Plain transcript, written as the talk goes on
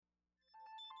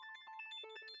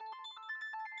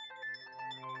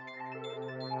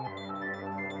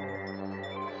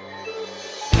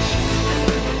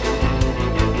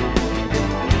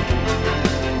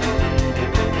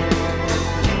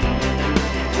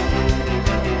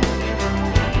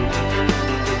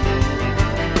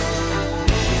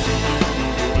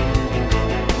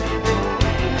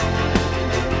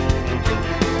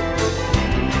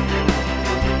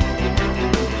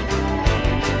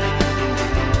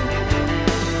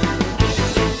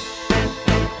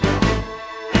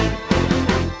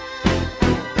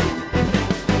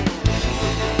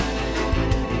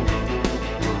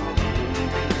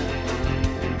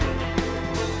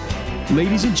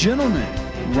Ladies and gentlemen,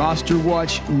 Roster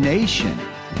Watch Nation,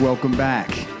 welcome back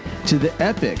to the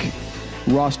epic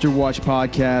Roster Watch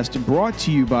podcast brought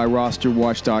to you by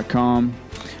rosterwatch.com.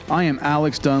 I am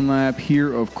Alex Dunlap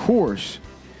here, of course,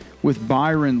 with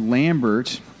Byron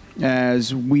Lambert,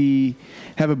 as we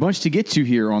have a bunch to get to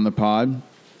here on the pod.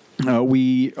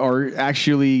 We are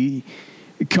actually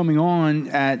coming on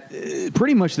at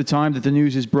pretty much the time that the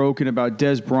news is broken about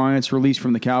Dez Bryant's release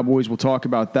from the Cowboys. We'll talk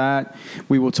about that.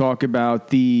 We will talk about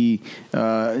the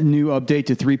new update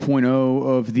to 3.0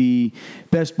 of the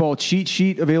best ball cheat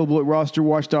sheet available at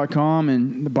rosterwatch.com.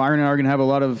 And Byron and I are going to have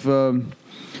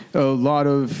a lot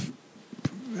of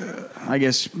I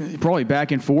guess probably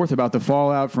back and forth about the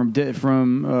fallout from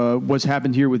what's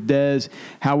happened here with Dez,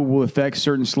 how it will affect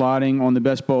certain slotting on the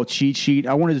best ball cheat sheet.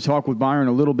 I wanted to talk with Byron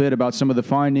a little bit about some of the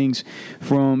findings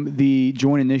from the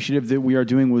joint initiative that we are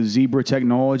doing with Zebra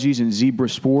Technologies and Zebra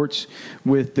Sports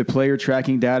with the player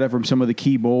tracking data from some of the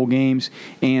key bowl games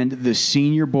and the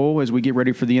Senior Bowl as we get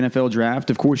ready for the NFL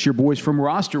draft. Of course, your boys from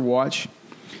Roster Watch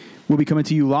will be coming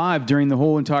to you live during the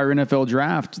whole entire NFL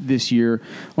draft this year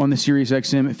on the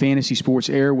SiriusXM Fantasy Sports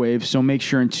airwaves. So make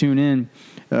sure and tune in.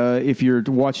 If you're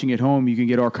watching at home, you can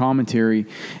get our commentary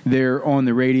there on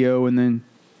the radio. And then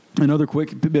another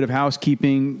quick bit of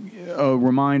housekeeping, a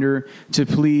reminder to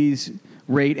please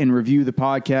rate and review the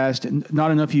podcast.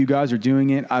 Not enough of you guys are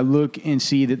doing it. I look and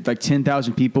see that like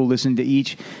 10,000 people listen to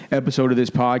each episode of this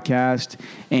podcast,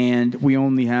 and we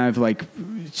only have like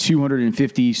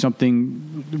 250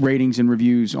 something ratings and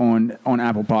reviews on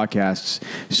Apple Podcasts.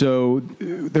 So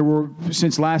there were,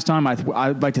 since last time,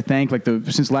 I'd like to thank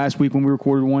since last week when we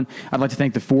recorded one, I'd like to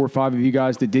thank the 4 or 5 of you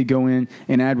guys that did go in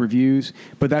and add reviews,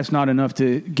 but that's not enough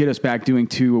to get us back doing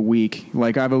 2 a week.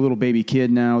 Like, I have a little baby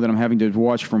kid now that I'm having to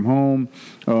watch from home.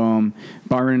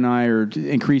 Byron and I are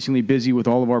increasingly busy with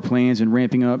all of our plans and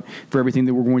ramping up for everything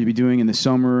that we're going to be doing in the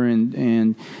summer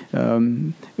and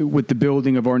with the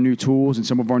building of our new tools and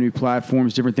some of our new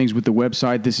platforms, different things with the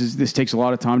website. This takes a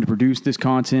lot of time to produce this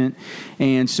content.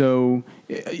 And so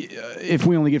if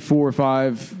we only get 4 or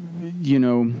 5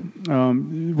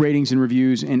 ratings and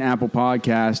reviews in Apple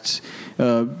Podcasts,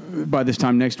 by this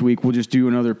time next week, we'll just do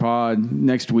another pod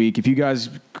next week. If you guys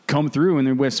come through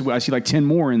and I see like 10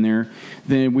 more in there,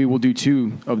 then we will do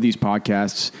 2 of these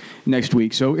podcasts next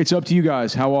week. So it's up to you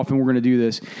guys how often we're going to do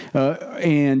this.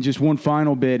 And just one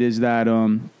final bit is that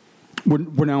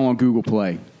we're now on Google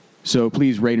Play. So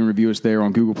please rate and review us there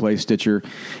on Google Play, Stitcher,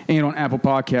 and on Apple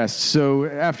Podcasts. So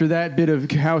after that bit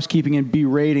of housekeeping and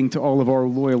berating to all of our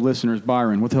loyal listeners,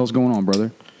 Byron, what the hell's going on,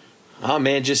 brother? Oh,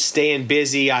 man, just staying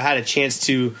busy. I had a chance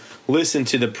to listen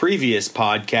to the previous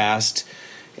podcast,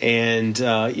 and,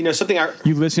 something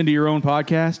You listen to your own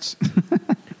podcasts?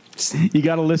 You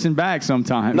got to listen back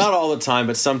sometimes. Not all the time,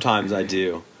 but sometimes I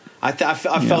do. I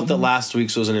felt that last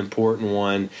week's was an important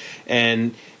one.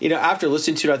 And, after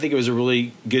listening to it, I think it was a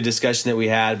really good discussion that we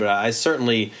had. But I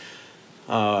certainly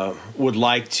would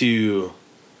like the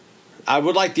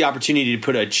opportunity to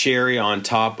put a cherry on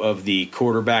top of the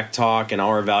quarterback talk and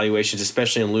our evaluations,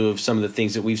 especially in lieu of some of the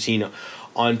things that we've seen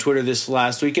on Twitter this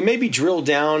last week, and maybe drill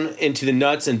down into the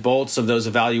nuts and bolts of those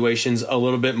evaluations a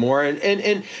little bit more and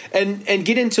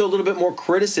get into a little bit more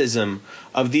criticism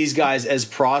of these guys as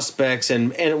prospects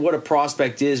and what a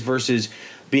prospect is versus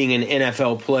being an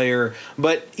NFL player.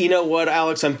 But you know what,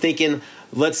 Alex, I'm thinking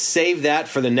let's save that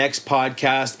for the next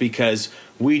podcast, because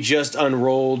we just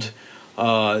unrolled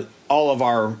all of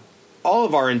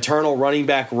our internal running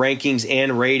back rankings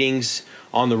and ratings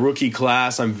on the rookie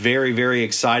class. I'm very, very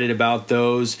excited about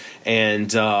those,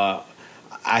 and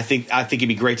I think it'd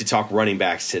be great to talk running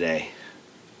backs today.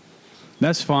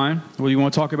 That's fine. Well, you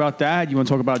want to talk about that? You want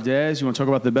to talk about Dez? You want to talk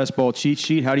about the best ball cheat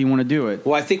sheet? How do you want to do it?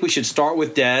 Well, I think we should start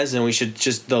with Dez, and we should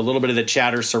just a little bit of the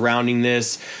chatter surrounding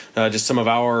this, just some of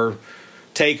our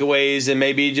takeaways, and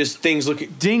maybe just things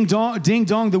looking. Ding dong,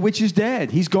 the witch is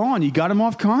dead. He's gone. You got him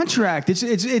off contract.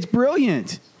 It's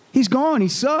brilliant. He's gone. He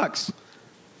sucks.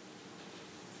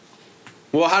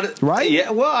 Well, right?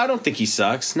 Yeah. Well, I don't think he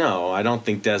sucks. No, I don't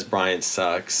think Dez Bryant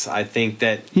sucks. I think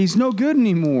that he's no good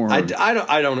anymore.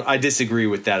 I disagree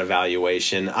with that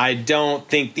evaluation. I don't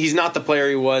think he's not the player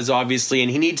he was, obviously,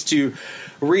 and he needs to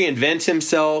reinvent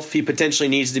himself. He potentially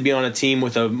needs to be on a team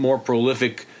with a more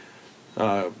prolific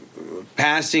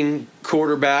passing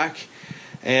quarterback.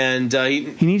 And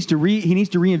he needs to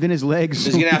reinvent his legs.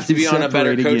 He's going to have to be on a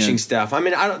better coaching staff. I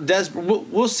mean,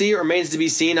 we'll see. It remains to be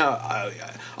seen.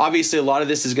 Obviously, a lot of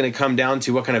this is going to come down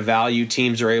to what kind of value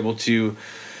teams are able to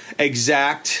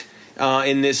exact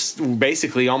in this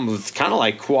basically almost kind of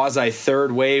like quasi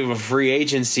third wave of free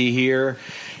agency here.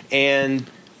 And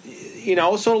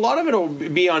so a lot of it will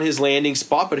be on his landing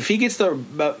spot. But if he gets the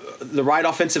right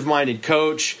offensive-minded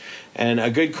coach and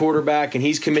a good quarterback, and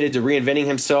he's committed to reinventing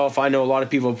himself, I know a lot of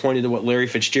people have pointed to what Larry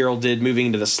Fitzgerald did moving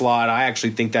into the slot. I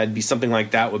actually think that'd be something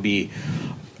like that would be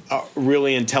a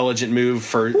really intelligent move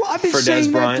for Dez Bryant. I've been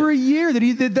saying that for a year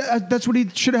that that's what he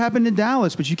should have happened in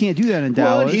Dallas, but you can't do that in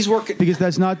Dallas. Well, he's working because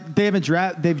that's not. They've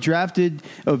drafted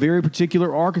a very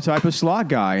particular archetype of slot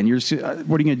guy, and what are you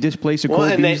going to displace a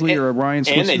Cole Beasley or a Ryan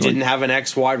Switzer? And they didn't have an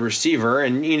ex wide receiver,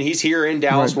 and he's here in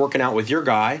Dallas working out with your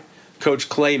guy, Coach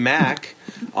Clay Mack,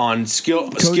 on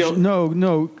skill.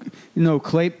 No,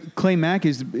 Clay Mack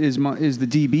is the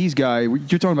DB's guy. You're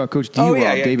talking about Coach D-Rob,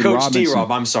 David Coach Robinson.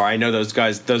 D-Rob. I'm sorry. I know those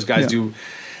guys. Those guys do.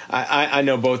 I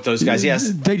know both those guys. Yes,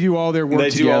 they do all their work. They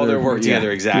together. do all their work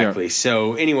together. Exactly. Yeah.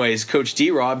 So, anyways, Coach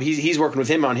D-Rob, he's working with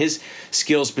him on his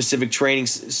skill-specific training,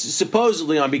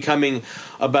 supposedly on becoming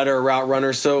a better route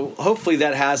runner. So, hopefully,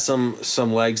 that has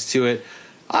some legs to it.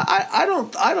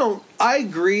 I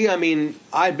agree. I mean,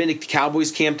 I've been at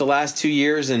Cowboys camp the last 2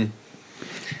 years, and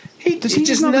does he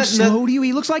just not slow to you?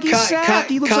 He looks like he's sapped.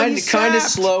 He looks like he's kind of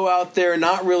slow out there.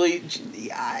 Not really.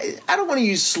 I don't want to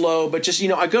use slow, but just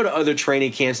I go to other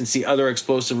training camps and see other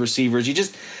explosive receivers.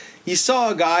 You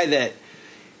saw a guy that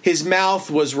his mouth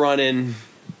was running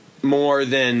more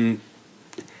than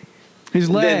his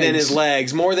legs. Than his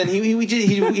legs. More than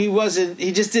he wasn't.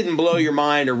 He just didn't blow your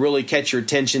mind or really catch your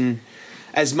attention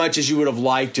as much as you would have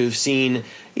liked to have seen.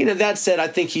 That said, I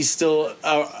think he's still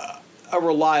a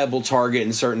reliable target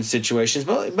in certain situations.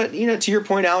 But to your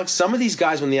point, Alex, some of these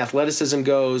guys, when the athleticism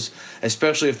goes,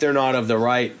 especially if they're not of the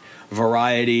right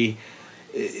variety,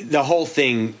 the whole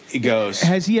thing goes.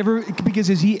 Has he ever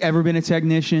been a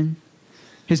technician?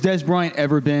 Has Dez Bryant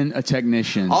ever been a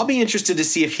technician? I'll be interested to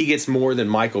see if he gets more than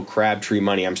Michael Crabtree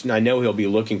money. I know he'll be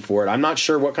looking for it. I'm not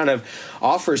sure what kind of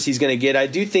offers he's going to get. I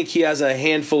do think he has a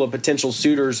handful of potential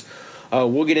suitors.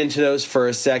 We'll get into those for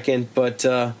a second, but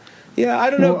yeah, I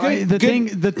don't know.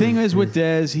 The thing is with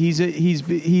Dez, he's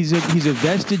a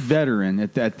vested veteran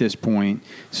at this point.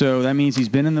 So that means he's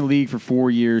been in the league for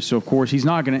 4 years. So of course he's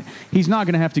not gonna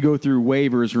have to go through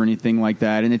waivers or anything like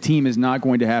that. And the team is not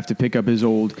going to have to pick up his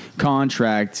old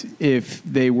contract if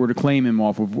they were to claim him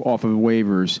off of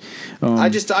waivers. I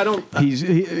don't.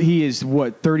 He is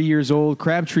what, 30 years old.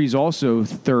 Crabtree's also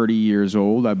 30 years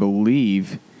old, I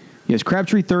believe. Yes,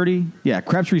 Crabtree 30. Yeah,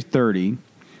 Crabtree's 30.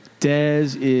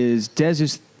 Dez is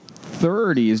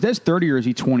 30. Is Dez 30 or is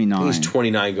he 29? He's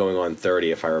 29 going on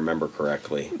 30, if I remember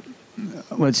correctly.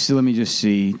 Let me just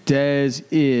see. Dez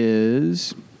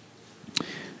is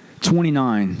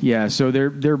 29. Yeah, so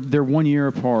they're 1 year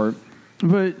apart,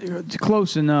 but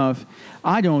close enough.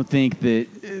 I don't think that.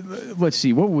 Let's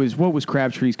see. What was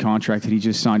Crabtree's contract that he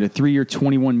just signed? A 3-year,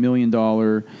 $21 million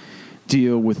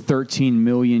deal with $13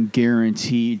 million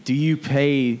guaranteed. Do you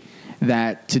pay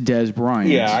that to Dez Bryant?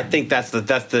 Yeah, I think that's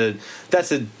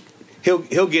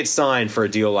he'll get signed for a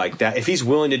deal like that. If he's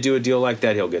willing to do a deal like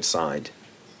that, he'll get signed.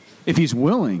 If he's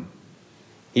willing.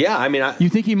 Yeah, I mean, you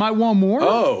think he might want more?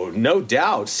 Oh, no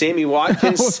doubt. Sammy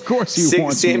Watkins. Of course he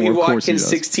wants Sammy more. Watkins,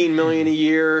 $16 million a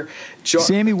year.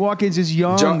 Sammy Watkins is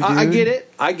young. I get it.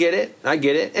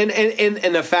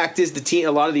 And the fact is, a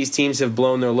lot of these teams have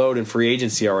blown their load in free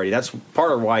agency already. That's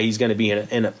part of why he's going to be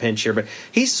in a pinch here. But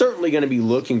he's certainly going to be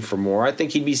looking for more. I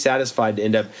think he'd be satisfied to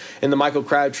end up in the Michael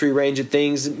Crabtree range of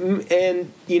things.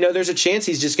 And there's a chance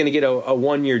he's just going to get a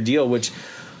 1 year deal, which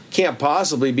can't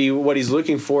possibly be what he's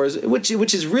looking for, which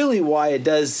is really why it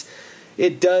does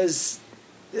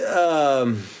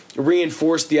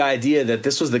reinforce the idea that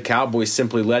this was the Cowboys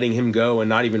simply letting him go and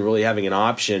not even really having an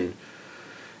option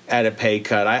at a pay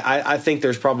cut. I think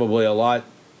there's probably a lot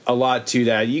to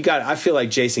that. I feel like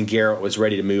Jason Garrett was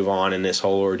ready to move on in this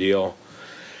whole ordeal,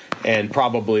 and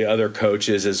probably other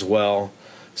coaches as well.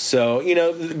 So,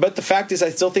 but the fact is, I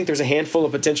still think there's a handful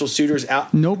of potential suitors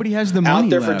out. Nobody has the money out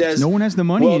there left. for Dez. No one has the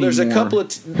money. Well, there's anymore. a couple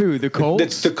of who the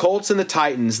Colts, the Colts and the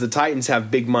Titans. The Titans have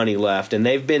big money left, and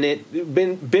they've been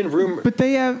rumored. But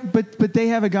they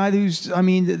have a guy who's. I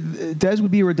mean, Dez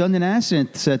would be a redundant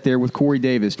asset set there with Corey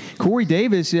Davis. Corey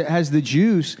Davis has the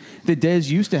juice that Dez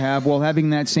used to have while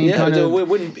having that same kind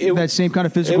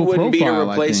of physical profile. It wouldn't be to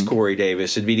replace Corey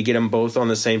Davis. It'd be to get them both on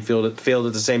the same field at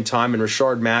the same time. And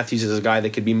Rashard Matthews is a guy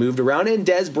that could be moved around, and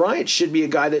Dez Bryant should be a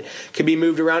guy that can be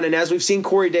moved around. And as we've seen,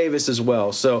 Corey Davis as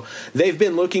well. So they've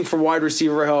been looking for wide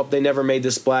receiver help. They never made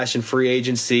the splash in free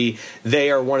agency.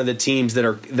 They are one of the teams that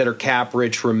are cap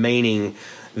rich remaining.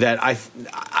 That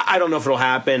I don't know if it'll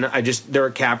happen. They're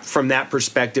a cap from that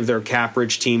perspective. They're a cap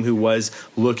rich team who was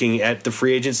looking at the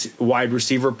free agents wide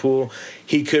receiver pool.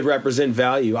 He could represent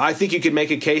value. I think you could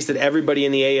make a case that everybody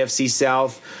in the AFC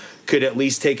South could at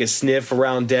least take a sniff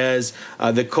around Dez.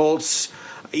 The Colts,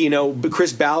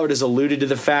 Chris Ballard has alluded to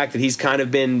the fact that he's kind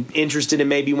of been interested in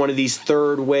maybe one of these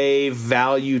third wave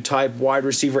value type wide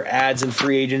receiver ads in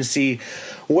free agency.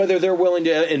 Whether they're willing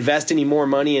to invest any more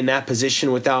money in that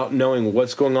position without knowing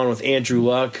what's going on with Andrew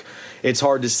Luck, it's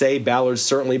hard to say. Ballard's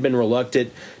certainly been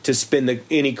reluctant to spend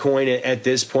any coin at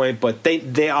this point, but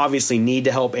they obviously need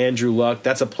to help Andrew Luck.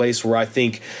 That's a place where I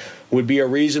think would be a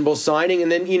reasonable signing.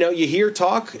 And then, you hear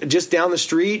talk just down the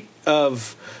street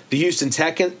of the Houston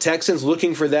Texans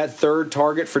looking for that third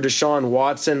target for Deshaun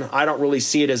Watson. I don't really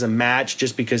see it as a match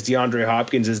just because DeAndre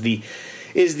Hopkins is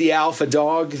the alpha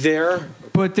dog there.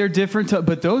 But they're different.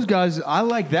 But those guys, I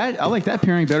like that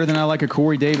pairing better than I like a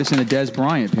Corey Davis and a Dez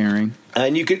Bryant pairing.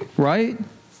 And you could, right?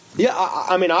 Yeah,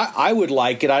 I would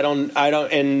like it. I don't,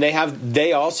 and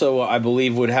they also, I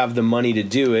believe, would have the money to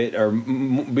do it or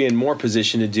be in more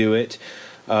position to do it.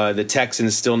 The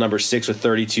Texans still number 6 with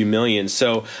 $32 million.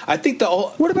 So I think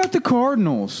What about the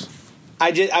Cardinals?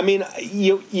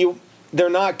 They're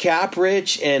not cap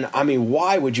rich, and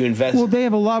why would you invest? Well, they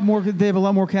have a lot more. They have a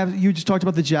lot more cap. You just talked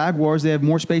about the Jaguars. They have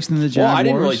more space than the Jaguars. Well, I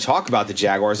didn't really talk about the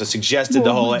Jaguars. I suggested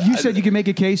the whole. You said you can make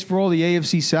a case for all the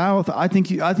AFC South. I think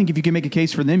if you can make a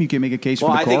case for them, you can make a case for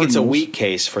the Cardinals. Well, I think it's a weak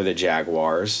case for the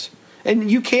Jaguars,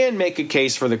 and you can make a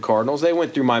case for the Cardinals. They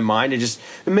went through my mind, and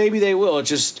maybe they will. It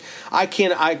just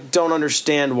I don't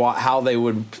understand how they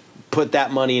would put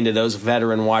that money into those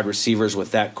veteran wide receivers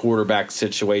with that quarterback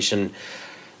situation.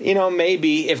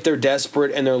 Maybe if they're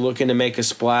desperate and they're looking to make a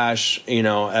splash,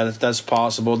 that's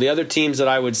possible. The other teams that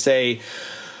I would say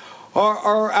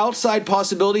are outside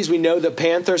possibilities. We know the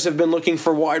Panthers have been looking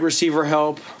for wide receiver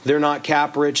help. They're not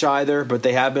cap rich either, but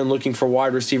they have been looking for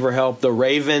wide receiver help. The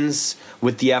Ravens,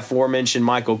 with the aforementioned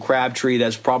Michael Crabtree,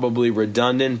 that's probably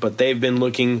redundant, but they've been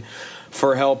looking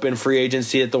for help in free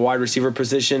agency at the wide receiver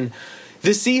position. The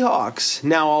Seahawks,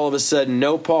 now all of a sudden,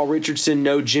 no Paul Richardson,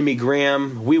 no Jimmy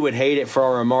Graham. We would hate it for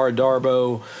our Amara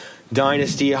Darboh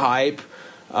dynasty hype.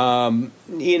 A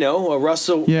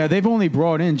Russell. Yeah, they've only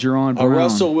brought in Jerron Brown. A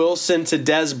Russell Wilson to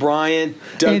Dez Bryant.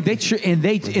 And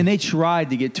they tried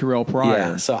to get Terrell Pryor.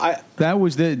 Yeah, so that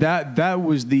was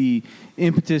the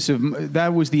impetus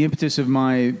of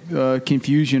my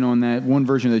confusion on that one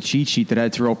version of the cheat sheet that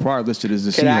had Terrell Pryor listed as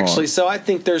the Seahawks. So I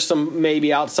think there's some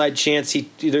maybe outside chance he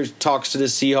either talks to the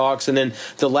Seahawks, and then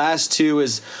the last two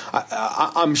is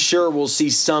I'm sure we'll see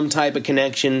some type of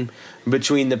connection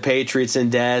between the Patriots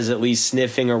and Dez, at least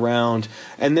sniffing around.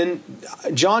 And then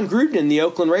John Gruden and the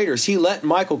Oakland Raiders, he let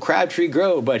Michael Crabtree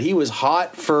grow, but he was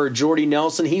hot for Jordy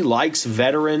Nelson. He likes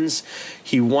veterans.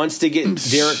 He wants to get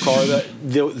Derek Carr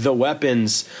the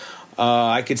weapons.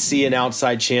 I could see an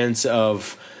outside chance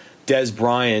of Dez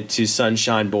Bryant to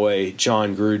Sunshine Boy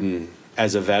John Gruden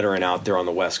as a veteran out there on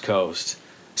the West Coast.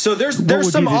 So there's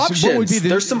some options.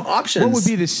 There's some options. What would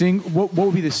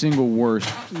be the single worst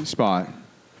spot?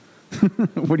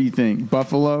 What do you think?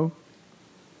 Buffalo?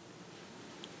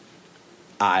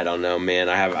 I don't know, man.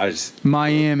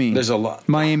 Miami. There's a lot.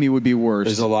 Miami would be worse.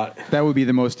 There's a lot. That would be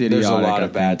the most idiotic. There's a lot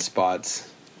of bad spots.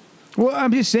 Well,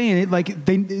 I'm just saying it. Like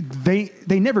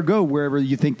they never go wherever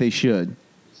you think they should.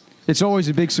 It's always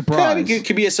a big surprise. It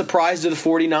could be a surprise to the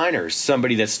 49ers.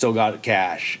 Somebody that's still got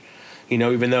cash.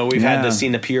 Even though we've had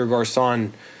seen the Pierre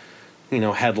Garçon,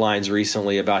 headlines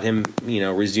recently about him,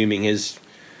 resuming his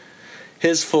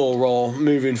full role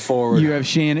moving forward. You have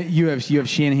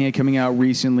Shanahan coming out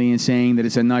recently and saying that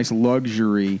it's a nice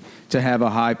luxury to have a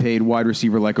high-paid wide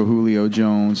receiver like a Julio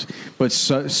Jones, but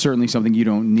certainly something you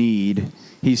don't need.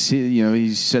 He's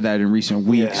said that in recent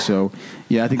weeks. Yeah. So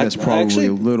I think that's probably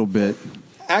a little bit.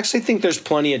 I actually think there's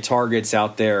plenty of targets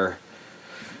out there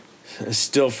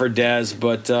still for Dez,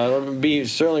 but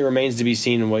certainly remains to be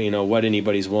seen what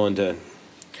anybody's willing to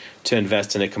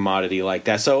invest in a commodity like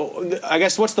that. So I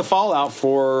guess what's the fallout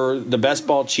for the best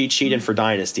ball cheat sheet and for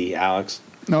Dynasty, Alex?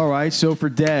 All right, so for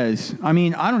Dez,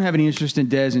 I don't have any interest in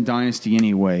Dez in Dynasty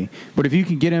anyway, but if you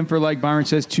can get him for, like Byron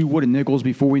says, 2 wooden nickels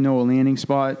before we know a landing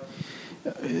spot,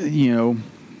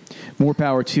 more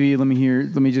power to you. Let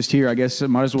me just hear. I guess I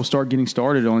might as well start getting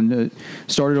started on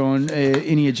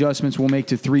any adjustments we'll make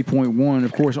to 3.1.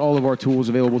 Of course, all of our tools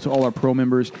available to all our pro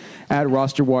members at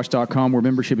rosterwatch.com, where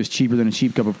membership is cheaper than a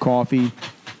cheap cup of coffee.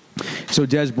 So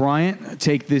Dez Bryant,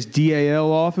 take this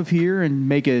DAL off of here and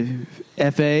make a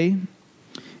FA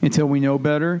until we know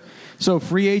better. So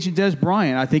free agent Dez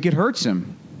Bryant, I think it hurts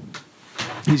him.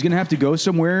 He's going to have to go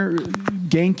somewhere,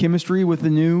 gain chemistry with the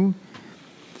new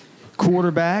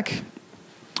quarterback,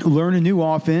 learn a new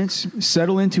offense,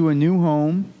 settle into a new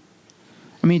home.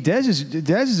 Dez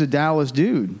is a Dallas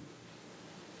dude.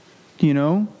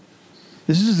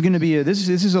 This is going to be this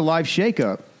is a live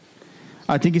shakeup.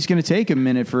 I think it's going to take a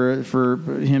minute for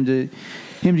him to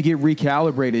get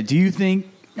recalibrated. Do you think?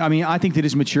 I mean, I think that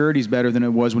his maturity is better than it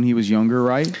was when he was younger,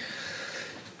 right?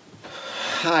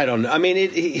 I don't know.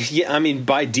 I mean,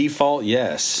 by default,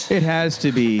 yes. It has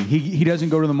to be. He doesn't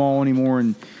go to the mall anymore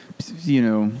and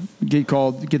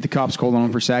get the cops called on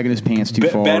him for sagging his pants too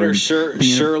far. Better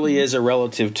surely is a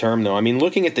relative term, though. I mean,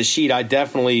 looking at the sheet, I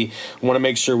definitely want to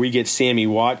make sure we get Sammy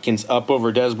Watkins up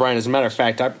over Dez Bryant. As a matter of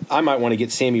fact, I might want to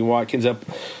get Sammy Watkins up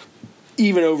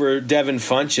even over Devin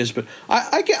Funchess. But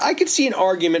I could see an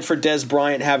argument for Dez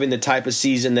Bryant having the type of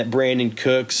season that Brandon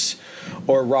Cooks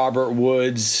or Robert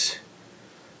Woods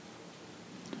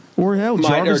or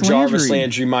Jarvis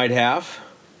Landry might have.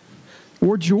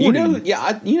 Or Jordan.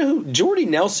 Jordy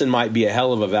Nelson might be a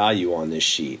hell of a value on this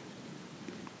sheet.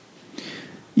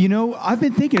 I've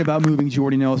been thinking about moving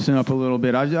Jordy Nelson up a little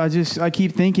bit. I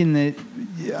keep thinking that,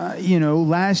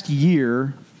 last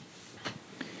year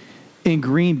in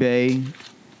Green Bay,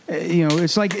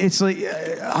 it's like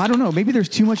I don't know. Maybe there's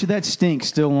too much of that stink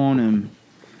still on him,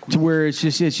 to where it's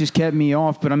just kept me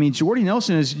off. But I mean, Jordy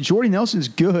Nelson's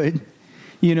good.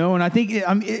 And I think,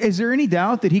 is there any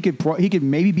doubt that he could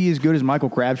maybe be as good as Michael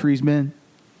Crabtree's been?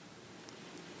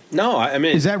 No, I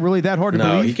mean, is that really that hard to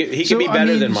believe? No, he could be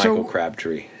better than Michael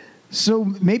Crabtree. So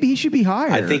maybe he should be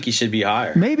higher. I think he should be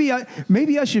higher. Maybe I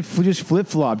should just flip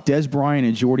flop Dez Bryant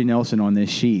and Jordy Nelson on this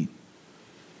sheet.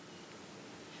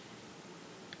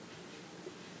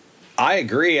 I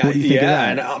agree. What do you think of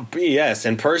that? Yes,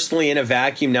 and personally, in a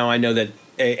vacuum, now I know that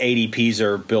ADPs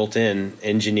are built in,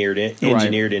 engineered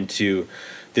into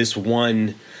this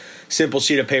one simple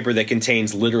sheet of paper that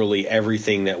contains literally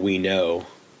everything that we know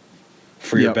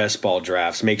for your best ball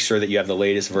drafts. Make sure that you have the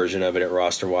latest version of it at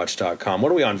rosterwatch.com.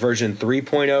 What are we on, version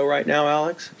 3.0 right now,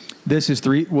 Alex? This is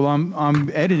 3. Well, I'm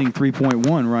editing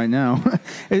 3.1 right now.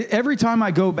 Every time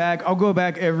I go back, I'll go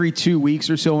back every 2 weeks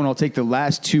or so, and I'll take the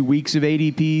last 2 weeks of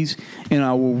ADPs, and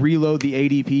I will reload the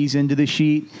ADPs into the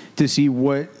sheet to see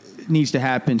what needs to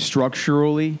happen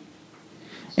structurally.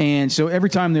 And so every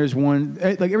time there's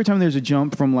a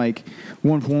jump from like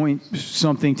 1 point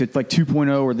something to like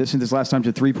 2.0 or this last time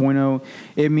to 3.0,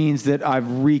 it means that I've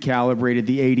recalibrated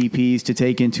the ADPs to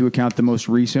take into account the most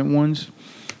recent ones.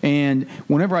 And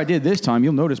whenever I did this time,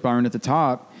 you'll notice, Byron, at the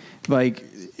top, like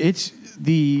it's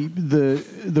the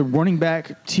running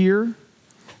back tier,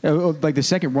 like the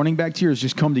second running back tier has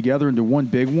just come together into one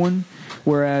big one,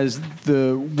 whereas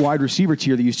the wide receiver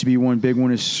tier that used to be one big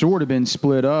one has sort of been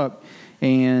split up,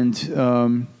 and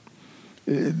so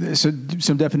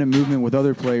some definite movement with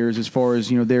other players as far as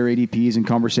their ADPs and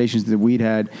conversations that we'd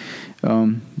had.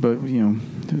 But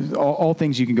all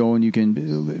things you can go and you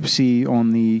can see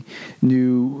on the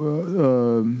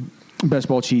new Best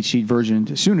Ball Cheat Sheet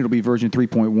version. Soon it'll be version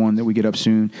 3.1 that we get up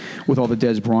soon with all the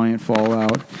Dez Bryant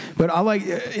fallout. But I like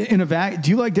do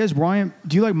you like Dez Bryant?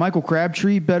 Do you like Michael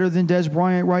Crabtree better than Dez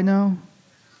Bryant right now?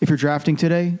 If you're drafting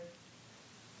today?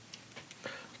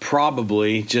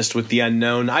 Probably, just with the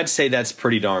unknown. I'd say that's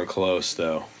pretty darn close,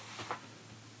 though.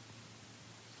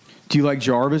 Do you like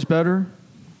Jarvis better?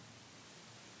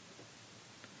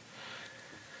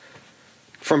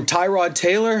 From Tyrod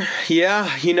Taylor,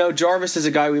 yeah. Jarvis is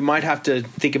a guy we might have to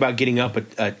think about getting up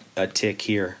a tick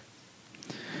here.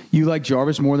 You like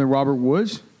Jarvis more than Robert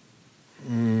Woods?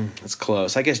 That's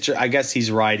close. I guess he's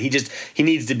right. He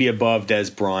needs to be above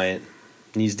Dez Bryant.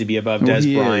 Needs to be above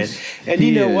Dez Bryant. And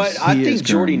you know what? I think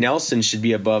Jordy Nelson should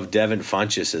be above Devin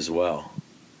Funchess as well.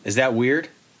 Is that weird?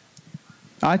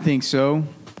 I think so.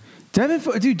 Devin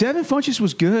Funchess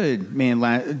was good, man.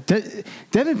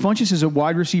 Devin Funchess is a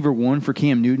wide receiver 1 for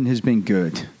Cam Newton has been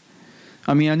good.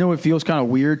 I mean, I know it feels kind of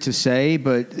weird to say,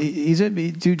 but he's a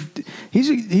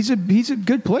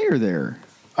good player there.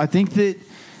 I think that.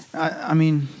 I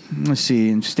mean, let's see.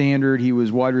 In standard, he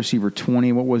was wide receiver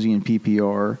 20. What was he in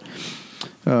PPR?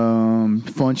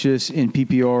 Funchess in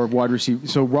PPR wide receiver.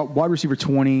 So wide receiver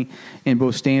 20 in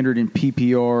both standard and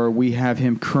PPR. We have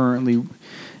him currently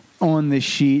on this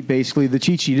sheet. Basically, the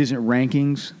cheat sheet isn't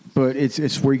rankings, but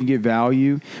it's where you can get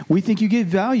value. We think you get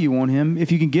value on him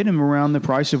if you can get him around the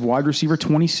price of wide receiver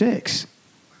 26.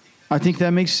 I think that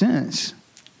makes sense.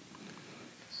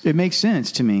 It makes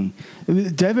sense to me.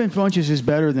 Devin Funchess is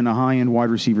better than a high-end wide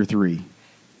receiver 3.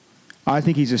 I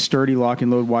think he's a sturdy lock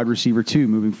and load wide receiver 2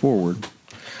 moving forward.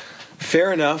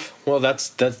 Fair enough. Well, that's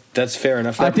fair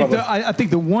enough. I think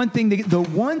the one thing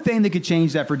that could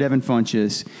change that for Devin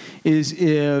Funchess is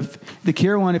if the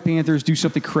Carolina Panthers do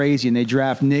something crazy and they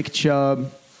draft Nick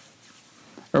Chubb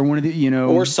or one of the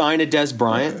or sign a Dez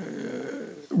Bryant,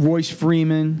 Royce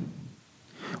Freeman,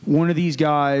 one of these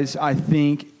guys. I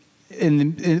think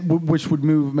which would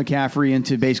move McCaffrey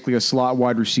into basically a slot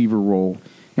wide receiver role.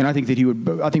 And I think that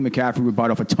McCaffrey would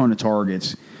bite off a ton of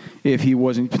targets if he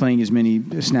wasn't playing as many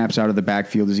snaps out of the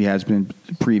backfield as he has been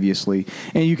previously.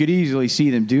 And you could easily see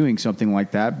them doing something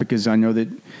like that because I know that,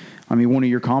 one of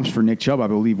your comps for Nick Chubb, I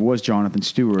believe, was Jonathan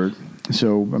Stewart.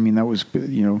 So, that was,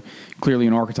 clearly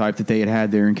an archetype that they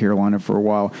had there in Carolina for a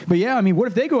while. But, yeah, what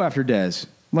if they go after Dez?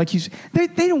 Like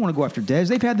they don't want to go after Dez.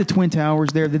 They've had the Twin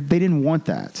Towers there. They didn't want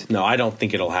that. No, I don't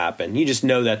think it'll happen. You just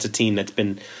know that's a team that's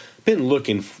been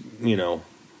looking,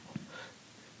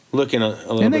 looking a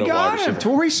little bit. And they of got wide him, receiver.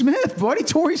 Torrey Smith, buddy,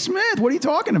 Torrey Smith. What are you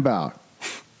talking about?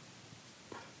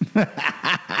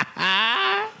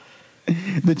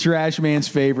 The trash man's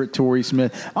favorite, Torrey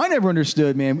Smith. I never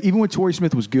understood, man. Even when Torrey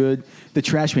Smith was good, the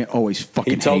trash man always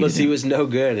fucking. He told us him. he was no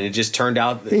good, and it just turned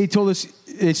out. He told us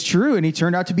it's true, and he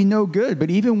turned out to be no good. But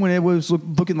even when it was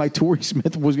looking like Torrey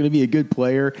Smith was going to be a good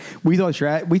player, we thought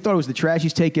it was the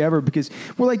trashiest take ever because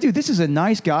we're like, dude, this is a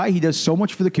nice guy. He does so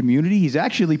much for the community. He's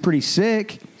actually pretty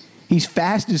sick. He's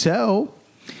fast as hell.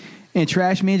 And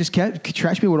Trash Man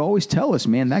would always tell us,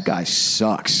 man, that guy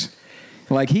sucks.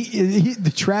 Like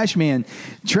the Trash Man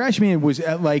was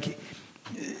at like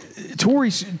Torrey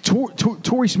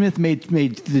Smith made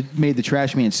the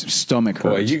Trash Man's stomach hurt.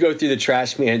 Boy, you go through the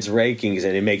Trash Man's rankings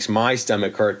and it makes my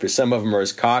stomach hurt because some of them are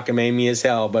as cockamamie as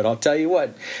hell. But I'll tell you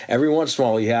what, every once in a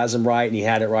while he has them right, and he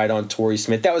had it right on Torrey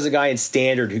Smith. That was a guy in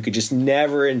standard who could just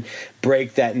never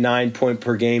break that 9-point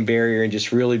per game barrier and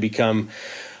just really become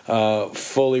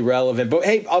fully relevant. But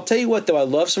hey, I'll tell you what though, I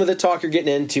love some of the talk you're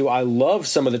getting into. I love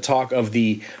some of the talk of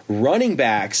the running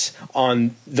backs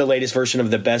on the latest version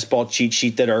of the Best Ball cheat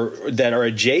sheet that are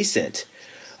adjacent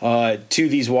to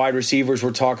these wide receivers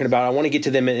we're talking about. I want to get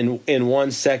to them in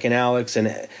 1 second, Alex,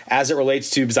 and as it relates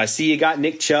to, because I see you got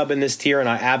Nick Chubb in this tier, and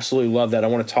I absolutely love that. I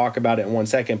want to talk about it in 1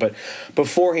 second, but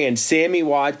beforehand, Sammy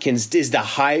Watkins, is the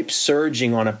hype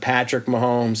surging on a Patrick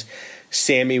Mahomes,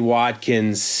 Sammy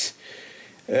Watkins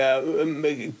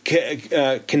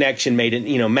connection made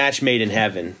in, match made in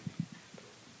heaven?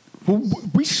 Well,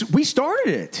 we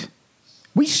started it.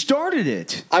 We started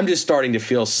it. I'm just starting to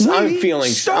feel. I'm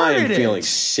feeling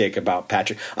sick about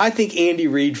Patrick. I think Andy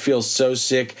Reid feels so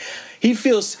sick. He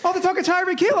feels. All the talk of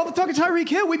Tyreek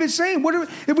Hill. We've been saying.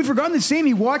 Have we forgotten that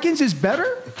Sammy Watkins is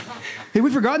better? Have we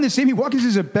forgotten that Sammy Watkins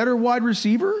is a better wide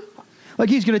receiver? Like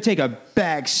he's going to take a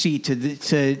back seat to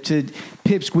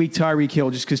pipsqueak Tyreek Hill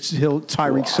just because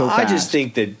Tyreek's so fast.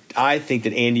 I think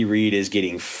that Andy Reid is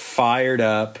getting fired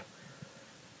up.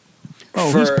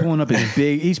 Oh, he's pulling up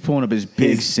his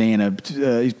big Santa.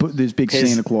 He's put this big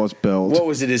Santa Claus belt. What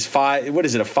was it? What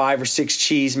is it? A 5 or 6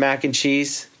 cheese mac and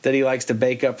cheese that he likes to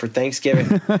bake up for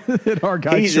Thanksgiving. Our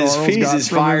guy he's as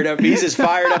fired up. He's as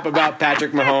fired up about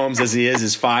Patrick Mahomes as he is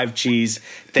his 5 cheese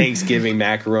Thanksgiving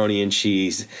macaroni and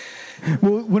cheese.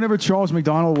 Well, whenever Charles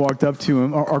McDonald walked up to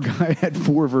him, our guy at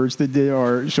Forverts that did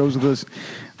our shows with us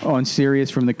on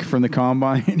Sirius from the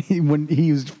Combine, when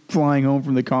he was flying home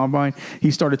from the Combine,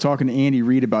 he started talking to Andy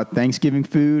Reid about Thanksgiving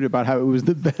food, about how it was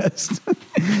the best.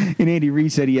 And Andy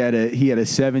Reid said he had a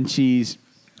 7 cheese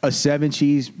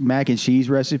mac and cheese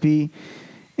recipe,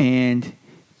 and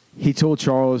he told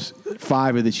Charles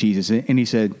 5 of the cheeses, and he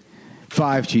said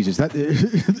 5 cheeses.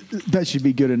 That should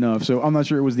be good enough. So I'm not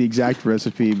sure it was the exact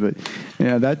recipe, but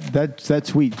yeah, that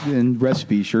tweet and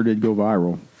recipe sure did go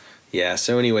viral. Yeah.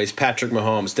 So, anyways, Patrick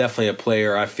Mahomes, definitely a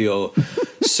player I feel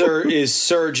is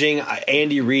surging.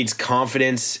 Andy Reid's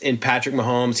confidence in Patrick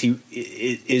Mahomes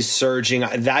is surging.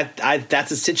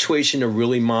 That's a situation to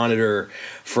really monitor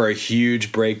for a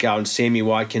huge breakout. And Sammy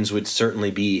Watkins would certainly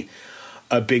be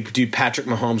a big dude. Patrick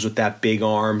Mahomes with that big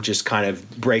arm, just kind of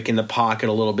breaking the pocket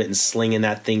a little bit and slinging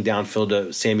that thing downfield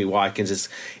to Sammy Watkins.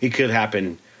 It could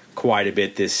happen quite a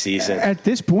bit this season. At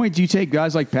this point, do you take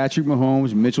guys like Patrick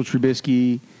Mahomes, Mitchell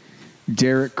Trubisky,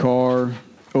 Derek Carr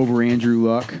over Andrew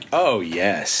Luck? Oh,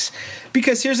 yes.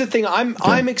 Because here's the thing.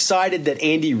 I'm excited that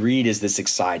Andy Reid is this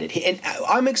excited. And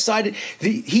I'm excited.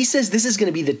 He says this is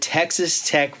going to be the Texas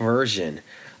Tech version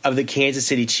of the Kansas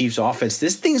City Chiefs offense.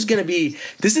 This is going to be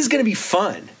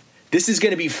fun. This is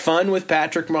going to be fun with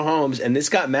Patrick Mahomes, and this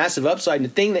got massive upside. And the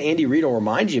thing that Andy Reid will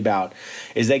remind you about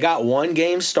is they got one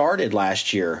game started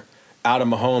last year out of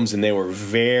Mahomes, and they were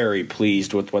very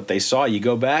pleased with what they saw. You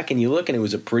go back and you look, and it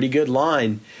was a pretty good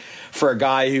line for a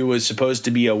guy who was supposed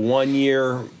to be at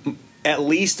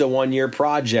least a one-year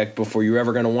project before you're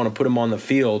ever going to want to put him on the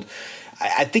field.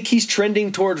 I think he's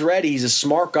trending towards ready. He's a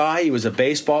smart guy. He was a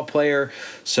baseball player.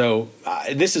 So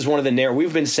this is one of the narratives.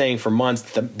 We've been saying for months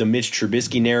the Mitch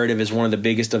Trubisky narrative is one of the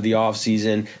biggest of the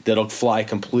offseason that'll fly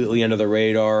completely under the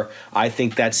radar. I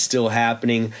think that's still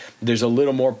happening. There's a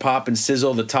little more pop and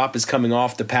sizzle. The top is coming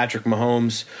off the Patrick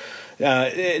Mahomes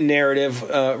narrative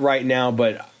right now,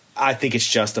 but I think it's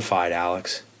justified,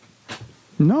 Alex.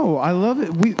 No, I love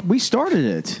it. We started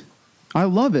it. I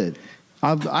love it.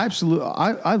 I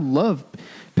love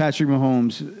Patrick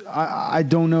Mahomes. I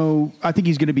don't know. I think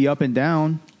he's going to be up and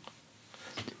down.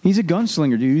 He's a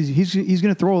gunslinger, dude. He's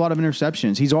going to throw a lot of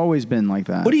interceptions. He's always been like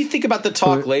that. What do you think about the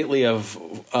talk lately of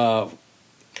a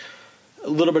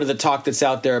little bit of the talk that's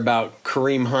out there about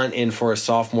Kareem Hunt in for a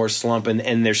sophomore slump,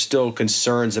 and there's still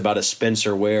concerns about a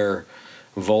Spencer Ware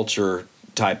vulture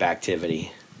type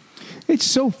activity? It's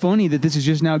so funny that this is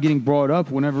just now getting brought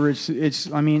up whenever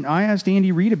it's. I mean, I asked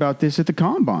Andy Reid about this at the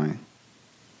Combine.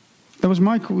 That was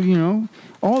my,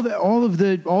 all of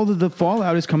the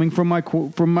fallout is coming from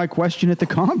my question at the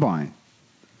Combine.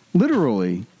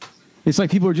 Literally, it's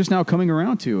like people are just now coming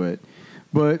around to it.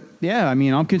 But yeah, I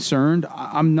mean, I'm concerned.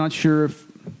 I'm not sure if,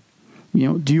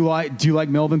 do you like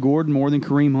Melvin Gordon more than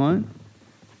Kareem Hunt?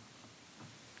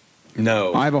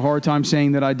 No, I have a hard time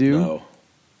saying that I do. No.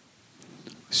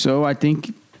 So I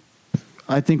think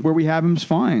where we have him is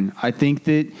fine. I think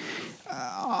that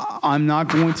I'm not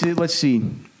going to. Let's see,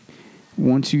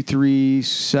 1, 2, 3,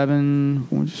 7.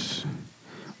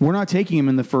 We're not taking him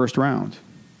in the first round.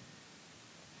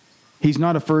 He's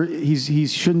not a first. He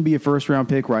shouldn't be a first round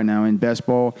pick right now in best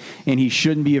ball, and he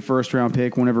shouldn't be a first round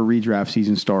pick whenever redraft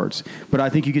season starts. But I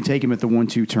think you can take him at the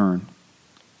 1-2 turn,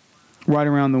 right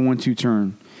around the 1-2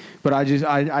 turn. But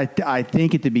I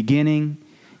think at the beginning,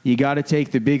 you got to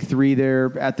take the big three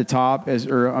there at the top,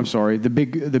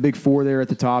 the big four there at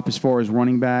the top as far as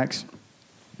running backs.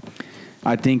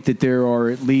 I think that there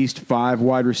are at least 5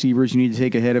 wide receivers you need to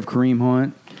take ahead of Kareem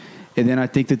Hunt. And then I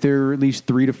think that there are at least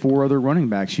 3 to 4 other running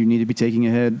backs you need to be taking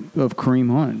ahead of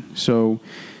Kareem Hunt. So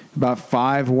about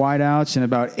 5 wideouts and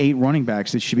about 8 running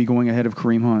backs that should be going ahead of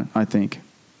Kareem Hunt, I think.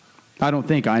 I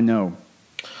know.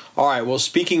 All right, well,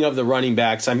 speaking of the running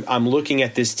backs, I'm looking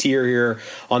at this tier here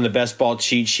on the best ball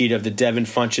cheat sheet of the Devin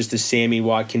Funchess, the Sammy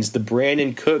Watkins, the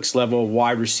Brandon Cooks level of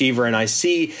wide receiver, and I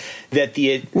see that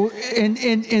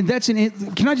and that's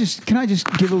can I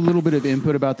just give a little bit of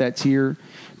input about that tier,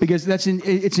 because it's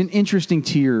an interesting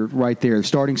tier right there,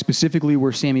 starting specifically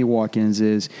where Sammy Watkins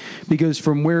is, because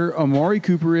from where Amari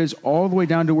Cooper is all the way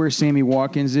down to where Sammy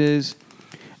Watkins is,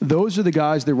 those are the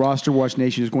guys that Roster Watch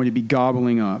Nation is going to be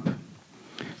gobbling up.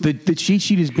 The cheat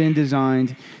sheet has been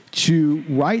designed to,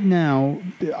 right now,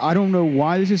 I don't know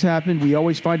why this has happened. We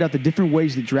always find out the different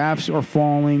ways that drafts are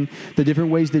falling, the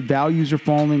different ways that values are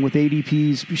falling with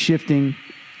ADPs shifting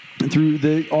through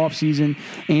the offseason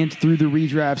and through the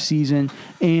redraft season.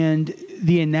 And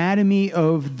the anatomy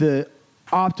of the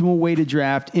optimal way to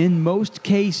draft, in most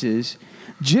cases,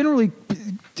 generally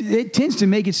it tends to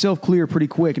make itself clear pretty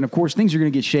quick. And, of course, things are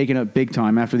going to get shaken up big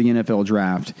time after the NFL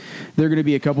draft. There are going to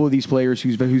be a couple of these players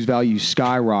whose values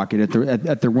skyrocket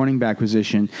at the running back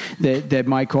position that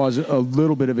might cause a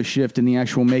little bit of a shift in the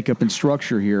actual makeup and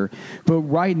structure here. But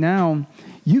right now,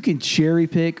 you can cherry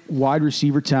pick wide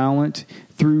receiver talent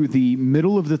through the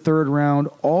middle of the 3rd round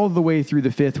all the way through the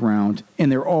 5th round,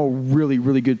 and they're all really,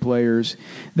 really good players.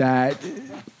 That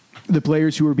the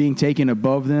players who are being taken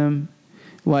above them,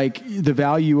 like the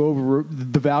value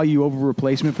over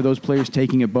replacement for those players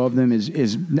taking above them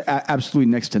is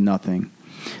absolutely next to nothing.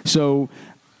 So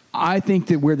I think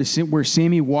that where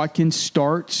Sammy Watkins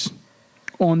starts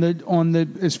on the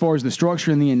as far as the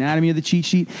structure and the anatomy of the cheat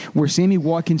sheet, where Sammy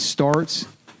Watkins starts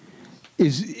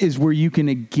is where you can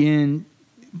begin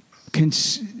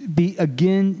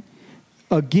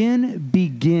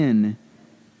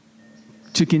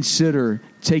to consider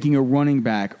taking a running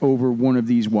back over one of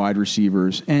these wide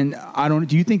receivers. And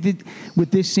do you think that with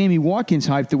this Sammy Watkins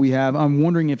hype that we have, I'm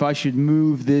wondering if I should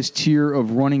move this tier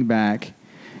of running back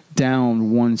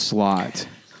down 1 slot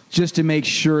just to make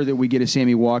sure that we get a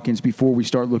Sammy Watkins before we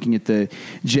start looking at the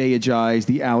Jay Ajayi's,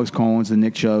 the Alex Collins, the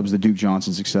Nick Chubbs, the Duke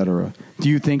Johnsons, etc. Do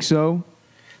you think so?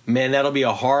 Man, that'll be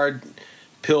a hard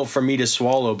pill for me to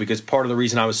swallow, because part of the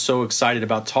reason I was so excited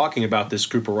about talking about this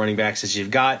group of running backs is you've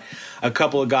got a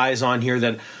couple of guys on here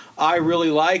that I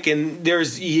really like, and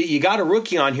you got a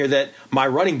rookie on here that my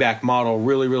running back model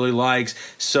really, really likes.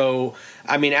 So,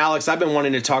 I mean, Alex, I've been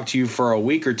wanting to talk to you for a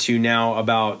week or two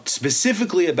now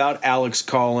specifically about Alex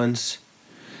Collins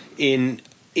in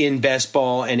in best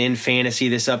ball and in fantasy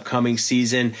this upcoming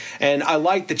season. And I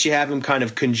like that you have him kind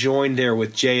of conjoined there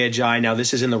with Jay Ajayi. Now,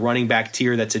 this is in the running back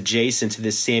tier that's adjacent to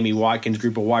this Sammy Watkins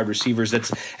group of wide receivers.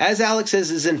 That's, as Alex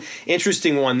says, is an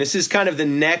interesting one. This is kind of the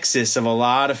nexus of a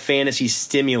lot of fantasy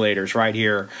stimulators right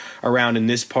here around in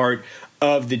this part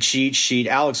of the cheat sheet.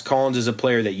 Alex Collins is a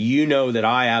player that you know that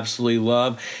I absolutely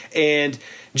love. And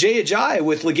Jay Ajayi,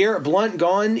 with LeGarrette Blount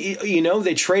gone,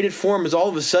 they traded for him. As all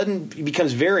of a sudden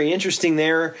becomes very interesting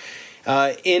there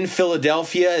in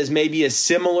Philadelphia as maybe a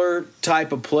similar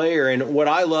type of player. And what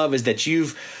I love is that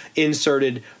you've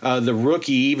inserted the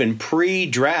rookie, even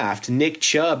pre-draft, Nick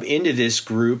Chubb into this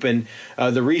group. And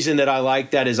the reason that I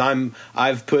like that is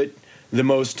I've put the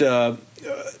most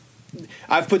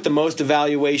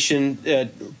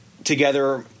evaluation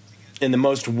together and the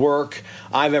most work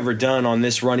I've ever done on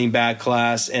this running back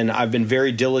class, and I've been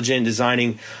very diligent in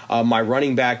designing my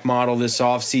running back model this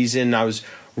offseason. I was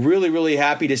really, really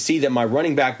happy to see that my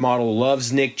running back model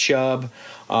loves Nick Chubb.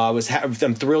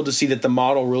 I'm thrilled to see that the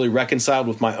model really reconciled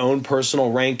with my own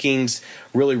personal rankings,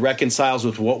 really reconciles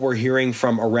with what we're hearing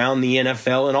from around the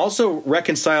NFL, and also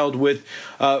reconciled with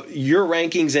your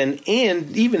rankings and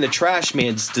even the trash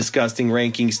man's disgusting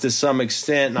rankings to some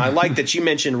extent. And I like that you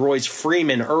mentioned Royce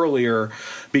Freeman earlier,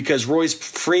 because Royce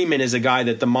Freeman is a guy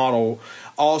that the model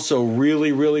also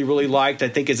really, really, really liked. I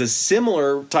think is a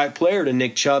similar type player to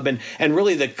Nick Chubb. And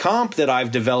really the comp that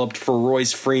I've developed for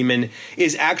Royce Freeman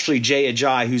is actually Jay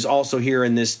Ajayi, who's also here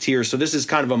in this tier. So this is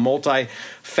kind of a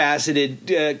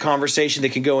multifaceted conversation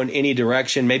that can go in any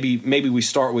direction. Maybe we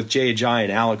start with Jay Ajayi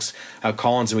and Alex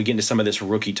Collins and we get into some of this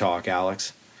rookie talk,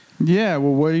 Alex. Yeah,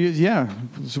 well,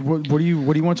 So what do you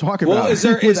want to talk about? Well, is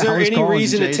there any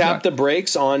reason to tap the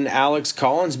brakes on Alex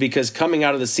Collins? Because coming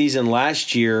out of the season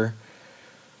last year,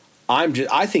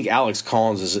 I think Alex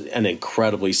Collins is an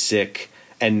incredibly sick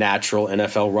and natural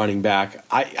NFL running back.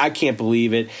 I can't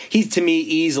believe it. He's, to me,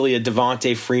 easily a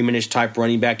Devontae Freeman-ish type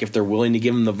running back if they're willing to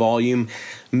give him the volume.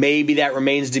 Maybe that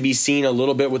remains to be seen a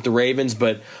little bit with the Ravens,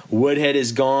 but Woodhead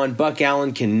is gone. Buck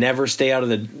Allen can never stay out of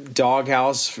the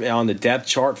doghouse on the depth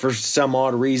chart for some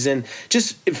odd reason.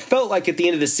 It felt like at the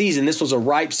end of the season, this was a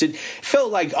ripe – it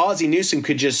felt like Ozzie Newsome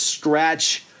could just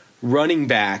scratch running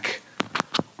back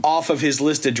off of his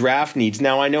list of draft needs.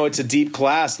 Now, I know it's a deep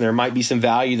class, and there might be some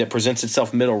value that presents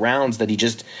itself middle rounds that he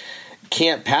just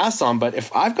can't pass on. But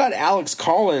if I've got Alex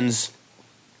Collins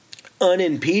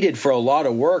unimpeded for a lot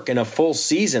of work in a full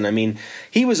season, I mean,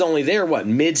 he was only there,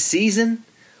 mid-season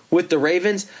with the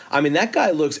Ravens? I mean, that guy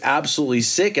looks absolutely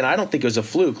sick, and I don't think it was a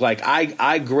fluke. Like,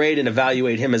 I grade and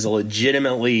evaluate him as a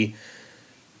legitimately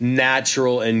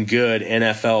natural and good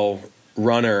NFL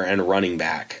runner and running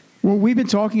back. Well, we've been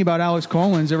talking about Alex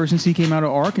Collins ever since he came out of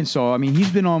Arkansas. I mean,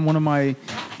 he's been on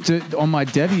on my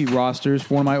Debbie rosters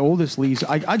for one of my oldest leagues.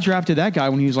 I drafted that guy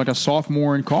when he was like a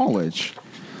sophomore in college.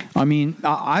 I mean,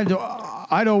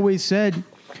 I'd always said,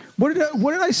 what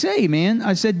did I say, man?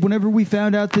 I said whenever we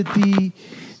found out that the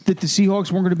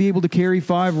Seahawks weren't going to be able to carry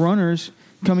 5 runners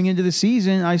coming into the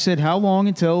season, I said, how long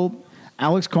until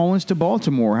Alex Collins to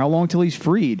Baltimore? How long till he's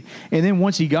freed? And then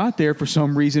once he got there, for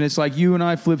some reason, it's like you and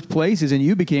I flipped places and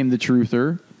you became the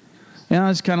truther. And I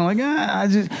was kind of like, I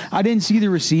didn't see the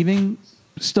receiving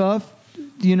stuff,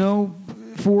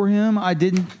 for him. I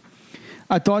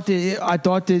thought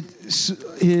that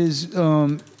his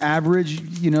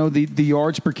average, the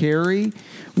yards per carry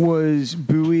was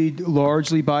buoyed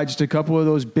largely by just a couple of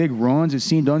those big runs. It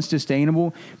seemed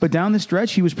unsustainable. But down the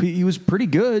stretch, he was pretty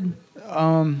good.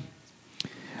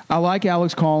 I like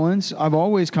Alex Collins. I've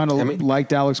always kind of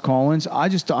liked Alex Collins. I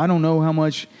don't know how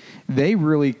much they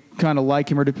really kind of like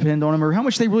him or depend on him, or how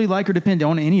much they really like or depend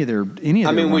on any of their.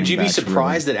 I mean, would you be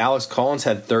surprised that Alex Collins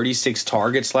had 36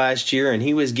 targets last year, and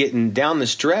he was getting down the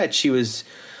stretch? He had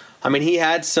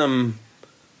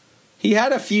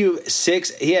a few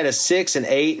 6. He had a 6, an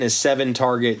 8, and a 7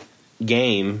 target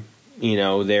game.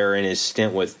 There in his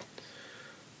stint with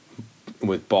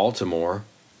Baltimore.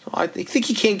 I think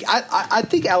he can. I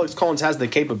think Alex Collins has the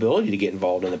capability to get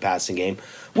involved in the passing game.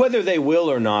 Whether they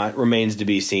will or not remains to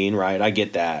be seen. Right? I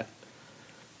get that.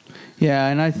 Yeah,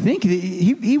 and I think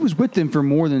he was with them for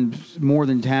more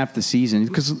than half the season.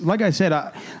 Because, like I said,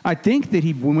 I think that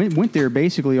he went there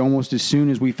basically almost as soon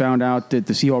as we found out that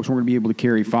the Seahawks weren't going to be able to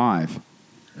carry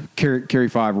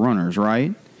 5 runners.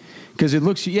 Right? Because it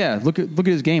looks, look at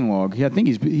his game log. I think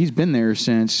he's been there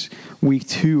since week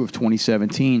 2 of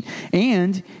 2017,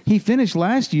 and he finished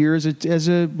last year as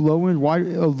a low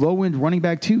end running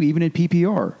back too, even in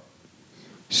PPR.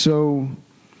 So,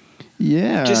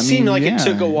 yeah, it just seemed like it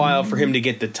took a while for him to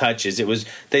get the touches.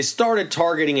 They started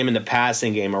targeting him in the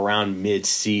passing game around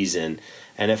mid-season,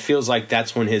 and it feels like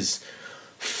that's when his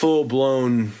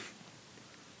full-blown,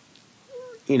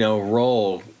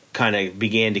 role kind of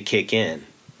began to kick in.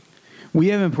 We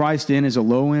have him priced in as a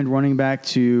low-end running back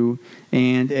 2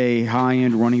 and a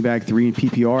high-end running back 3 in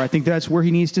PPR. I think that's where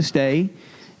he needs to stay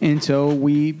until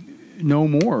we know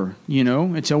more,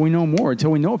 until we know more,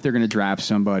 until we know if they're going to draft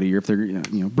somebody or if they're,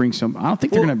 bring some. I don't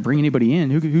think they're going to bring anybody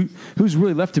in. Who's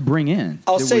really left to bring in?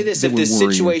 I'll say this. If this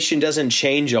situation doesn't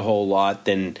change a whole lot,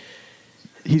 then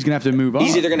he's going to have to move up.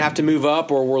 He's either going to have to move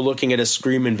up or we're looking at a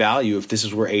screaming value if this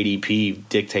is where ADP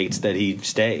dictates that he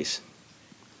stays.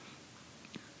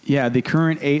 Yeah, the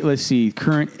current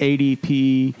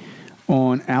ADP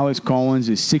on Alex Collins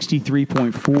is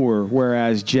 63.4,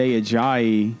 whereas Jay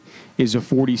Ajayi is a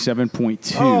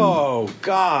 47.2. Oh,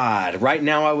 God. Right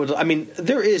now,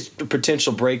 there is a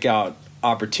potential breakout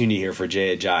opportunity here for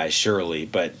Jay Ajayi, surely.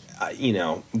 But,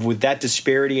 with that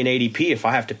disparity in ADP, if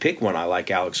I have to pick one, I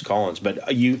like Alex Collins.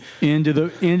 But into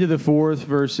the fourth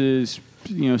versus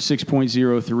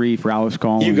 6.03 for Alex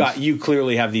Collins. You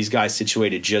clearly have these guys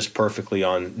situated just perfectly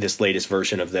on this latest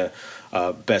version of the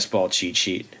best ball cheat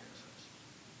sheet.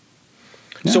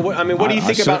 Yeah. So what do you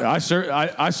think about? I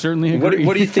certainly agree.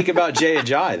 What do you think about Jay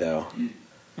Ajayi though?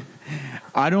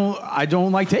 I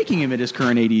don't like taking him at his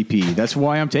current ADP. That's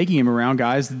why I'm taking him around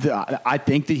guys. I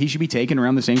think that he should be taken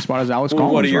around the same spot as Alex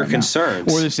Collins. What are your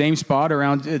concerns? Or the same spot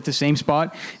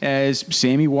as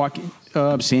Sammy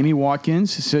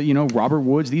Watkins. So Robert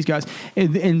Woods. These guys.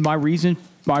 And my reason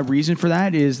for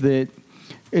that is that,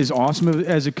 as awesome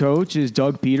as a coach as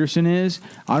Doug Peterson is,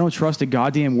 I don't trust a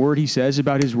goddamn word he says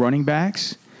about his running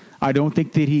backs. I don't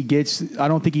think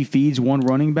he feeds one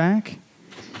running back.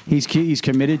 He's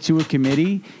committed to a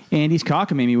committee, and he's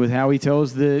cockamamie with how he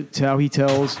tells the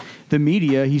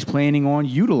media he's planning on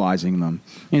utilizing them.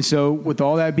 And so, with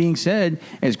all that being said,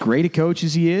 as great a coach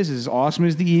as he is, as awesome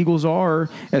as the Eagles are,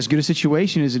 as good a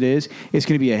situation as it is, it's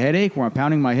going to be a headache where I'm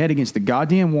pounding my head against the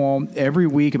goddamn wall every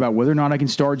week about whether or not I can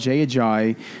start Jay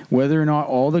Ajayi, whether or not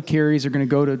all the carries are going to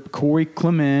go to Corey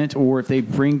Clement, or if they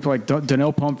bring like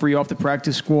Donnell Pumphrey off the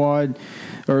practice squad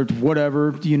or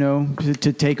whatever,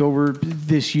 to take over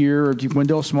this year, or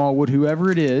Wendell Smallwood,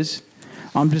 whoever it is.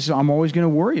 I'm always going to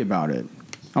worry about it.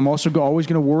 I'm also always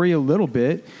going to worry a little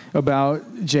bit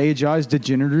about Jay Ajayi's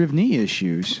degenerative knee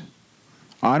issues.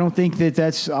 I don't think that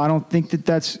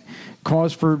that's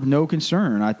cause for no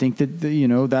concern. I think that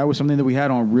that was something that we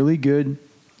had on really good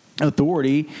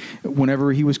authority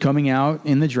whenever he was coming out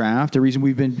in the draft. The reason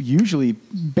we've been usually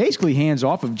basically hands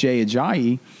off of Jay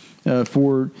Ajayi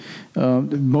for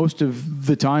most of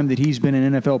the time that he's been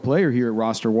an NFL player here at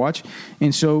Roster Watch.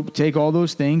 And so take all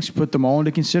those things, put them all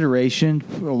into consideration,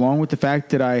 along with the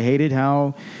fact that I hated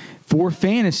how, for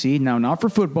fantasy, now not for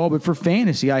football, but for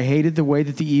fantasy, I hated the way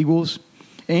that the Eagles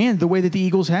and the way that the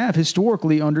Eagles have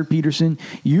historically under Peterson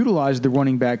utilized the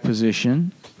running back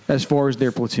position as far as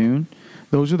their platoon.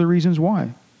 Those are the reasons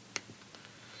why.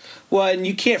 Well, and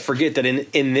you can't forget that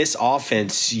in this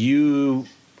offense,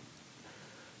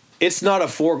 it's not a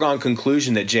foregone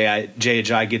conclusion that Jay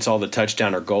Ajayi gets all the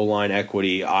touchdown or goal line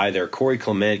equity either. Corey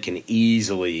Clement can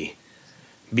easily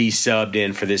be subbed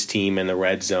in for this team in the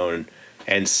red zone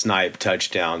and snipe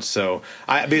touchdowns. So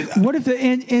what if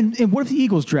the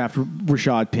Eagles draft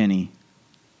Rashad Penny?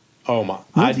 Oh my!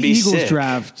 I'd be sick. Eagles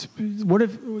draft. What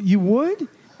if you would?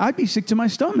 I'd be sick to my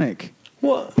stomach.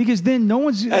 Well, because then no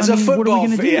one's. As a football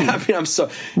fan,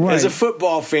 Right. As a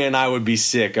football fan, I would be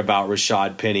sick about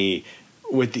Rashad Penny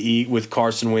with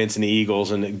Carson Wentz and the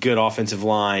Eagles and a good offensive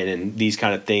line and these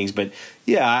kind of things. But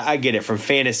yeah, I get it. From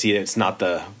fantasy, it's not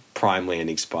the prime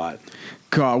landing spot.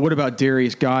 God, what about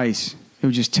Darius Geis? It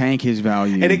would just tank his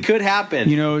value. And it could happen.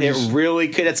 It really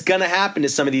could. It's going to happen to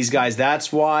some of these guys.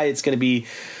 That's why it's going to be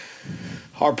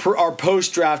our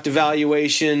post-draft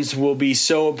evaluations will be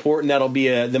so important. That'll be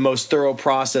the most thorough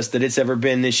process that it's ever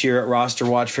been this year at Roster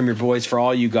Watch from your boys. For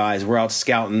all you guys, we're out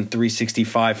scouting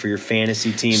 365 for your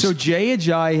fantasy teams. So Jay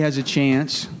Ajayi has a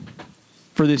chance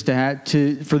for this to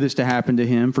happen to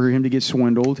him, for him to get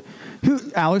swindled.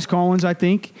 Alex Collins, I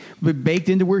think, but baked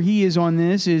into where he is on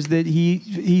this is that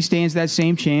he stands that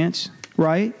same chance,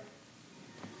 right?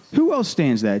 Who else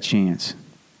stands that chance?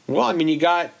 Well, you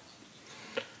got.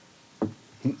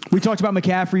 We talked about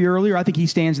McCaffrey earlier. I think he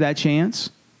stands that chance.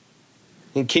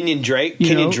 And Kenyon Drake.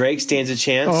 Kenyon Drake stands a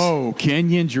chance. Oh,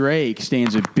 Kenyon Drake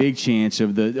stands a big chance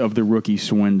of the rookie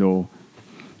swindle.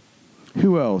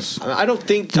 Who else? I don't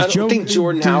think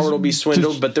Jordan Howard will be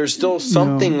swindled, but there's still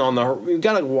something on the. We've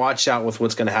got to watch out with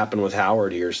what's going to happen with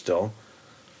Howard here. Still,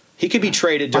 he could be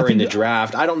traded during the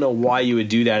draft. I don't know why you would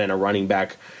do that in a running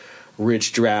back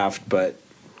rich draft, but.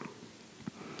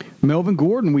 Melvin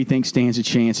Gordon, we think, stands a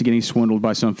chance of getting swindled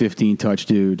by some 15-touch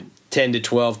dude. 10 to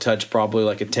 12 touch, probably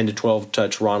like a 10 to 12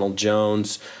 touch Ronald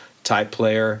Jones type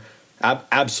player.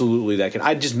 Absolutely, that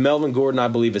can. Melvin Gordon, I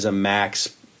believe, is a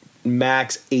max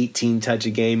 18 touch a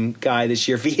game guy this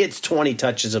year. If he hits 20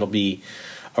 touches, it'll be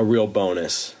a real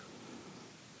bonus.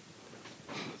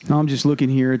 I'm just looking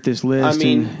here at this list.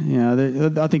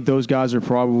 I think those guys are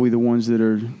probably the ones that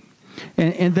are,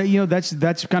 and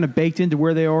that's kind of baked into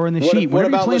where they are in the sheet. What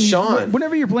about LaShawn?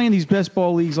 Whenever you're playing these best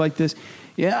ball leagues like this,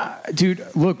 yeah, dude.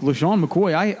 Look, LaShawn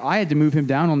McCoy, I had to move him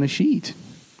down on the sheet.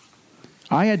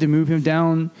 I had to move him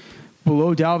down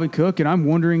below Dalvin Cook, and I'm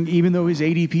wondering, even though his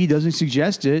ADP doesn't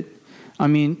suggest it, I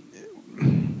mean,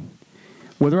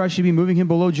 whether I should be moving him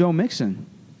below Joe Mixon.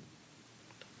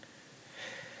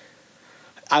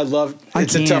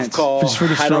 It's a tough call.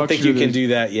 I don't think you can do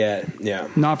that yet. Yeah.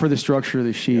 Not for the structure of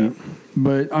the sheet. Yeah.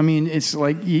 But, I mean, it's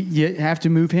like you have to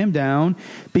move him down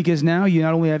because now you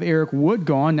not only have Eric Wood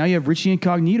gone, now you have Richie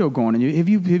Incognito gone. And have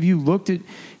you looked at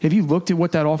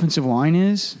what that offensive line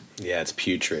is? Yeah, it's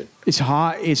putrid. It's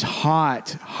hot. It's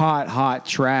hot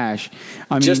trash.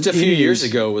 I mean, just a few years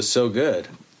ago it was so good.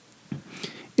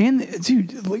 And,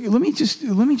 dude, let me just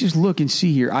look and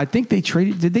see here. I think did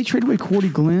they trade away Cordy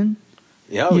Glenn?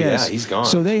 Oh, yes. Yeah, he's gone.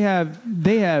 So they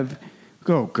have,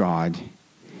 oh, God.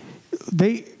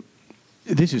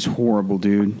 This is horrible,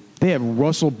 dude. They have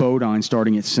Russell Bodine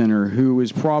starting at center, who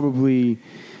is probably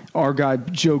our guy,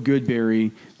 Joe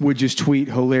Goodberry, would just tweet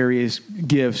hilarious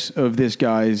GIFs of this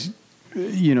guy's,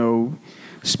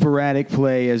 sporadic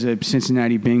play as a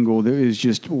Cincinnati Bengal that is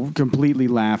just completely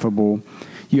laughable.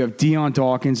 You have Deion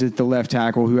Dawkins at the left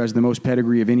tackle, who has the most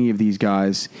pedigree of any of these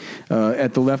guys.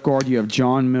 At the left guard, you have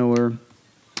John Miller.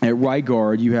 At right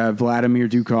guard, you have Vladimir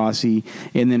Ducasi,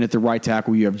 and then at the right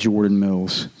tackle, you have Jordan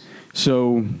Mills.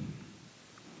 So,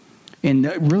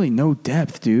 and really no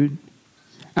depth, dude.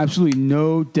 Absolutely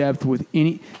no depth with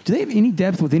any. Do they have any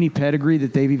depth with any pedigree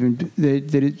that they've even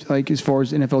that it's like as far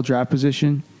as NFL draft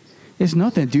position? It's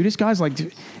nothing, dude. This guy's like,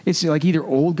 it's like either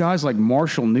old guys like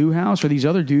Marshall Newhouse or these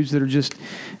other dudes that are just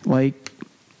like,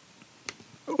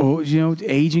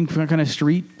 aging kind of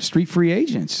street free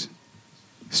agents.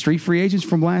 Street free agents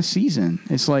from last season.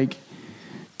 It's like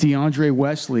DeAndre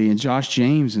Wesley and Josh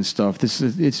James and stuff.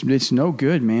 It's no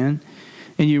good, man.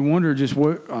 And you wonder just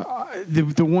what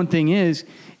the one thing is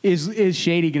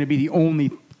Shady going to be the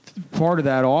only part of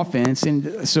that offense?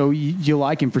 And so you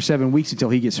like him for 7 weeks until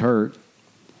he gets hurt,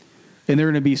 and they're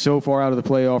going to be so far out of the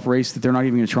playoff race that they're not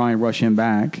even going to try and rush him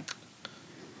back.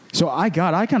 So I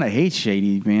kind of hate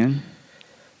Shady, man.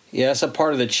 Yeah, it's a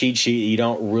part of the cheat sheet you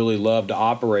don't really love to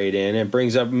operate in. It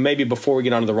brings up, maybe before we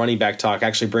get on to the running back talk,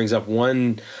 actually brings up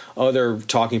one other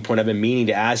talking point I've been meaning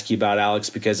to ask you about, Alex,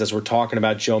 because as we're talking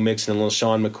about Joe Mixon and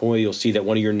LaShawn McCoy, you'll see that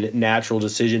one of your natural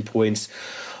decision points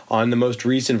on the most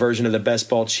recent version of the Best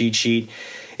Ball cheat sheet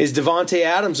is Davante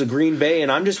Adams of Green Bay.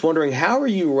 And I'm just wondering, how are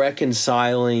you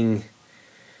reconciling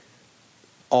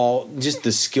all just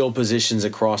the skill positions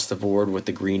across the board with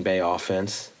the Green Bay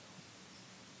offense?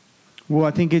 Well,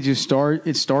 I think it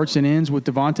starts and ends with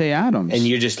Davante Adams. And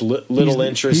you're just little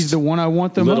interest. He's the one I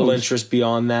want the most. Little interest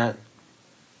beyond that?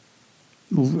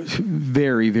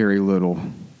 Very, very little.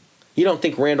 You don't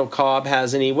think Randall Cobb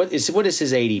has any? What is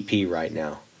his ADP right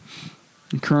now?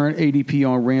 Current ADP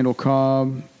on Randall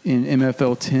Cobb in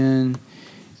MFL 10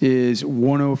 is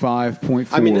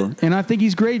 105.4. And I think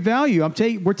he's great value.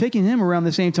 We're taking him around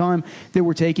the same time that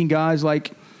we're taking guys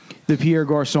like the Pierre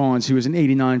Garçons, who is an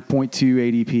 89.2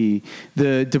 ADP,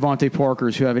 the Devontae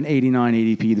Parkers, who have an 89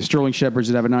 ADP, the Sterling Shepherds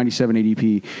that have a 97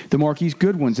 ADP, the Marquise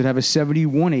Goodwins that have a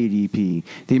 71 ADP,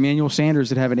 the Emmanuel Sanders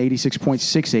that have an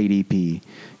 86.6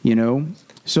 ADP,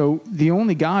 So the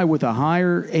only guy with a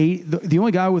lower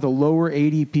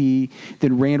ADP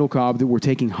than Randall Cobb that we're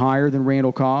taking higher than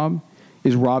Randall Cobb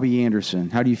is Robbie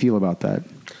Anderson. How do you feel about that?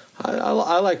 I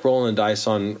like rolling the dice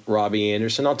on Robbie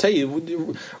Anderson. I'll tell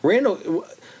you, Randall,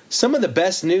 some of the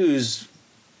best news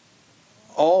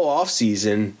all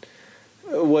offseason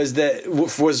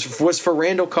was for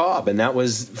Randall Cobb, and that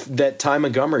was that Ty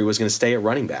Montgomery was going to stay at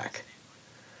running back.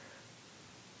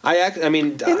 That's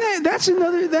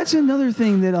another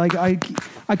thing that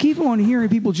I keep on hearing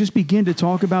people just begin to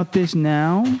talk about this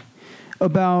now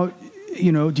about. Do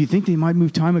you think they might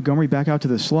move Ty Montgomery back out to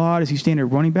the slot? Is he staying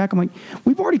at running back? I'm like,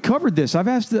 we've already covered this. I've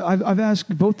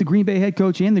asked both the Green Bay head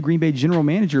coach and the Green Bay general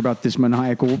manager about this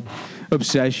maniacal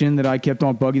obsession that I kept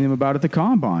on bugging them about at the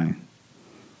combine.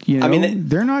 You know, I mean,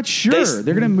 they're not sure.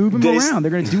 They're going to move him around.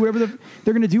 They're going to do whatever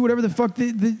the fuck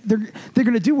they're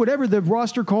going to do whatever the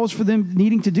roster calls for them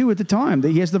needing to do at the time.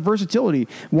 He has the versatility.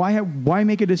 Why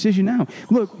make a decision now?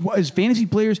 Look, as fantasy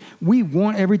players, we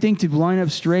want everything to line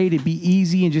up straight and be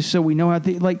easy, and just so we know how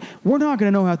we're not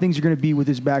going to know how things are going to be with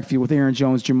this backfield with Aaron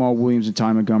Jones, Jamal Williams, and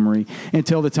Ty Montgomery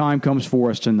until the time comes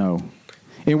for us to know.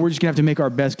 And we're just going to have to make our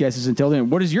best guesses until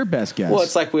then. What is your best guess? Well,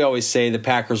 it's like we always say, the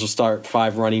Packers will start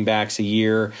 5 running backs a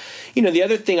year. You know, the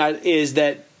other thing is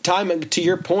that to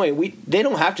your point, they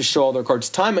don't have to show all their cards.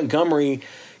 Ty Montgomery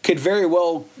could very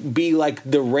well be like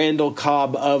the Randall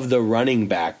Cobb of the running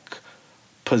back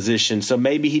position. So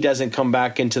maybe he doesn't come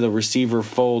back into the receiver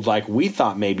fold like we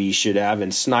thought maybe he should have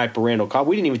and snipe Randall Cobb.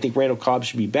 We didn't even think Randall Cobb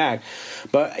should be back.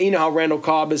 But you know how Randall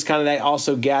Cobb is kind of that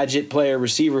also gadget player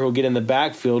receiver who'll get in the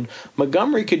backfield.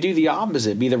 Montgomery could do the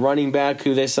opposite, be the running back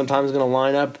who they sometimes going to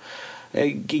line up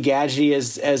gadgety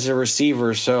as a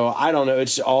receiver. So I don't know.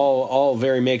 It's all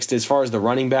very mixed. As far as the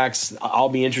running backs, I'll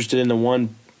be interested in the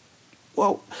one,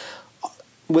 well,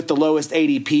 with the lowest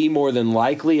ADP, more than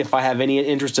likely. If I have any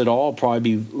interest at all, it'll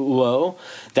probably be low.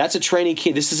 That's a training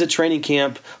camp. This is a training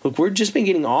camp. Look, we've just been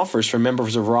getting offers from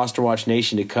members of Roster Watch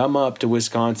Nation to come up to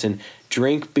Wisconsin,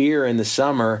 drink beer in the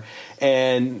summer,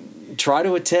 and try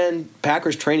to attend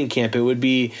Packers training camp.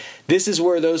 This is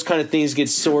where those kind of things get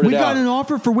sorted out. We got an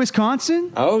offer for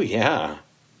Wisconsin? Oh, yeah.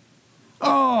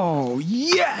 Oh,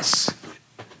 yes.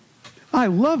 I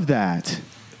love that.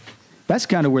 That's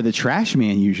kind of where the trash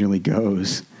man usually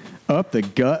goes, up the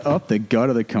gut of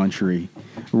the country,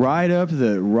 right up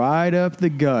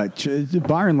the gut.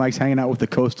 Byron likes hanging out with the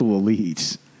coastal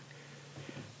elites.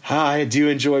 I do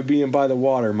enjoy being by the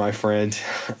water, my friend.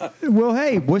 Well,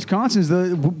 hey, Wisconsin's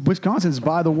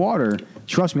by the water.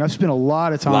 Trust me, I've spent a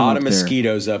lot of time. A lot of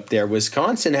mosquitoes up there.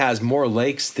 Wisconsin has more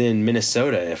lakes than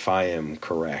Minnesota, if I am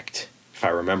correct. If I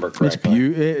remember correctly,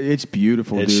 it's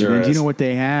beautiful, dude. Sure and do you know what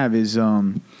they have is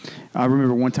I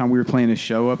remember one time we were playing a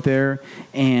show up there,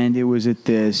 and it was at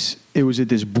this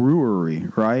brewery,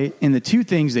 right? And the two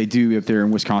things they do up there in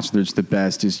Wisconsin that's the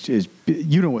best is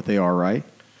you know what they are, right?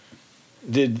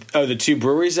 The two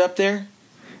breweries up there?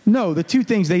 No, the two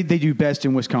things they do best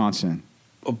in Wisconsin.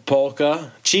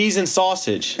 Polka, cheese and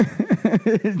sausage.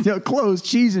 No, close,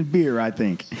 cheese and beer, I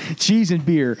think. Cheese and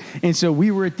beer. And so we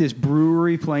were at this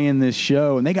brewery playing this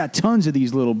show, and they got tons of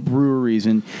these little breweries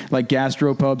and like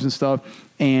gastropubs and stuff.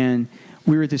 And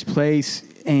we were at this place,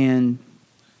 and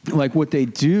like what they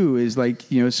do is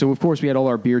like, you know, so of course we had all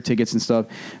our beer tickets and stuff,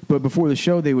 but before the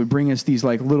show they would bring us these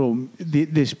like little,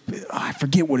 I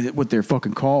forget what they're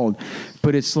fucking called,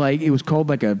 but it's like, it was called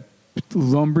like a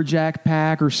lumberjack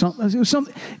pack or something.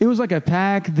 It was like a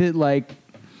pack that like,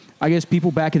 I guess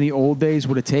people back in the old days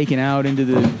would have taken out into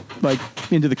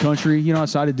the country, you know,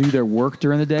 outside to do their work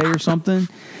during the day or something.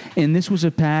 And this was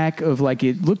a pack of like,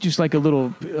 it looked just like a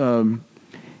little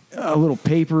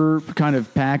paper kind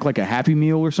of pack, like a Happy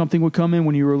Meal or something would come in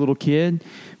when you were a little kid.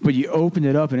 But you opened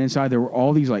it up, and inside there were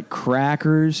all these like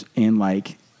crackers and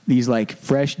like these like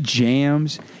fresh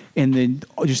jams, and then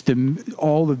just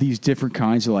all of these different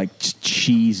kinds of like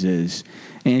cheeses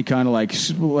and kind of like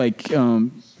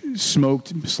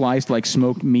sliced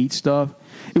smoked meat stuff.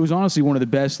 It was honestly one of the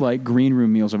best like green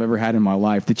room meals I've ever had in my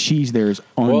life. The cheese there is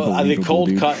unbelievable. Well, the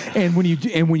cold cut, and when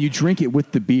you drink it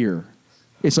with the beer,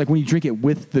 it's like when you drink it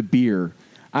with the beer.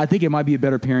 I think it might be a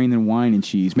better pairing than wine and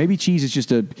cheese. Maybe cheese is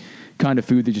just a kind of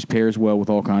food that just pairs well with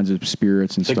all kinds of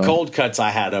spirits and stuff. The cold cuts I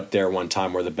had up there one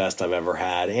time were the best I've ever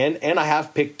had, and I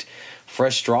have picked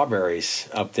fresh strawberries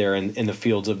up there in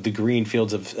the green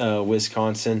fields of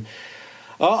Wisconsin.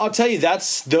 I'll tell you,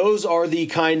 those are the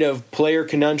kind of player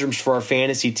conundrums for our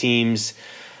fantasy teams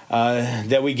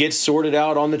that we get sorted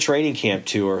out on the training camp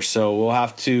tour. So we'll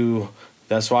have to.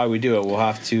 That's why we do it. We'll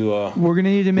have to. We're going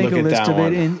to need to make a list of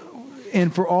it,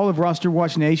 and for all of Roster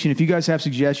Watch Nation, if you guys have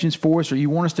suggestions for us, or you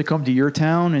want us to come to your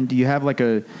town, and do you have like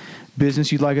a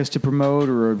business you'd like us to promote,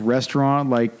 or a restaurant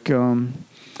like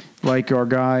our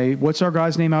guy? What's our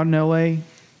guy's name out in L.A.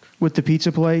 with the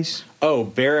pizza place? Oh,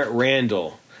 Barrett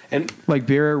Randall. And like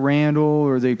Barrett Randall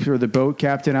or the boat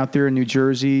captain out there in New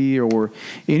Jersey or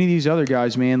any of these other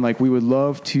guys, man, like we would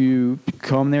love to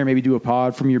come there, maybe do a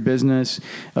pod from your business.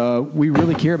 We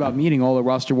really care about meeting all the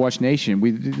Roster Watch Nation.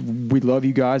 We love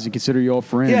you guys and consider you all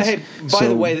friends. Yeah, hey, by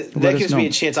the way, that gives me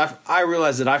a chance. I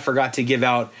realized that I forgot to give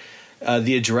out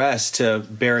the address to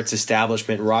Barrett's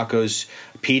establishment, Rocco's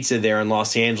Pizza there in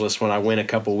Los Angeles when I went a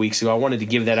couple weeks ago. I wanted to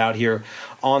give that out here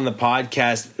on the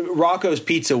podcast. Rocco's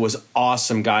Pizza was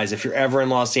awesome, guys. If you're ever in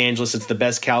Los Angeles, it's the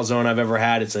best calzone I've ever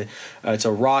had. It's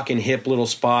a rock and hip little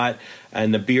spot.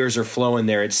 and the beers are flowing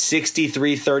there. It's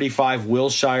 6335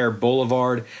 Wilshire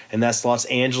Boulevard, and that's Los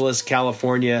Angeles,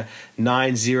 California,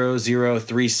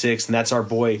 90036. And that's our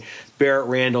boy Barrett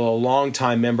Randall, a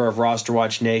longtime member of Roster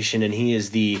Watch Nation, and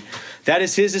that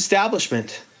is his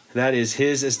establishment. That is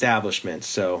his establishment.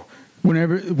 So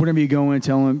whenever you go in,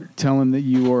 tell him that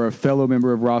you are a fellow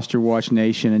member of Roster Watch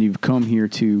Nation and you've come here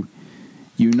to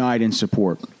unite and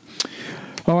support.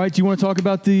 All right, do you want to talk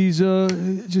about these,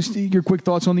 just your quick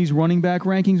thoughts on these running back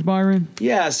rankings, Byron?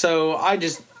 Yeah, so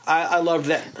I loved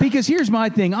that. Because here's my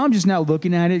thing. I'm just now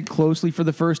looking at it closely for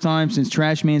the first time since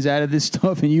Trash Man's added this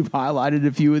stuff and you've highlighted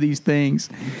a few of these things.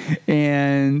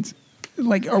 And,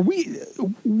 like,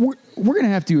 we're going to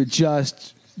have to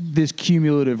adjust this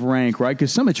cumulative rank, right?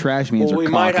 Because some of Trash Man's we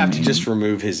might have to just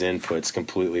remove his inputs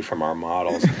completely from our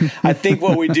models. I think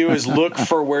what we do is look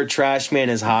for where Trash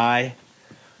Man is high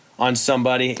on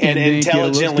somebody and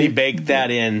intelligently bake that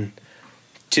in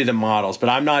to the models. But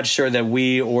I'm not sure that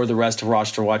we or the rest of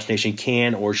Roster Watch Nation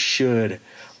can or should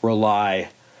rely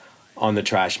on the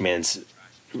Trash Man's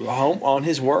on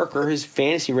his work or his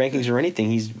fantasy rankings or anything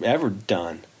he's ever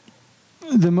done.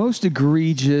 The most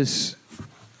egregious,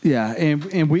 yeah,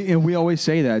 and we always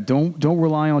say that. Don't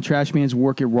rely on Trash Man's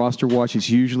work at Roster Watch.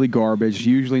 It's usually garbage,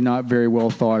 usually not very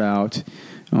well thought out.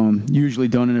 Usually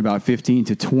done in about 15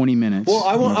 to 20 minutes. Well,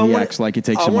 I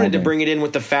wanted to bring it in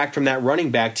with the fact from that running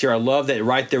back tier. I love that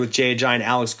right there with Jay Ajayi and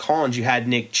Alex Collins, you had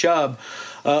Nick Chubb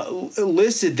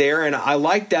listed there, and I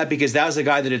like that because that was a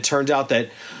guy that it turned out that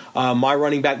my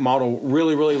running back model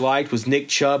really, really liked was Nick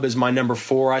Chubb as my number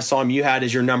 4. I saw him you had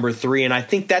as your number 3, and I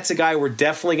think that's a guy we're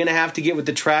definitely going to have to get with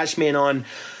the Trash Man on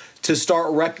to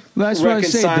start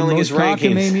reconciling his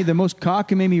rankings. The most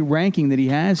cockamamie ranking that he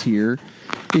has here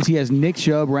is he has Nick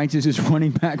Chubb ranked as his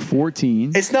running back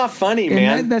 14. It's not funny,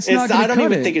 man. I don't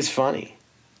even think it's funny.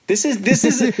 This is a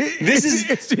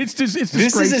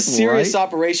serious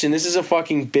operation. This is a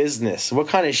fucking business. What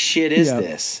kind of shit is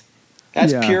this?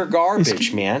 That's pure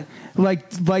garbage, man.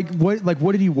 Like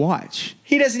what did he watch?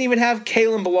 He doesn't even have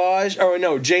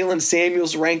Jalen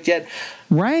Samuels ranked yet.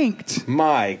 Ranked?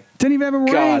 My didn't even have a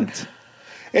ranked. God.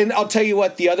 And I'll tell you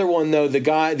what, the other one though,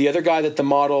 the other guy that the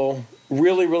model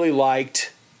really, really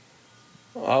liked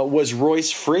was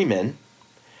Royce Freeman,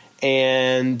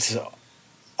 and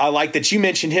I like that you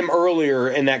mentioned him earlier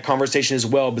in that conversation as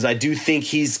well, because I do think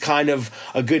he's kind of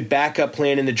a good backup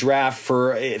plan in the draft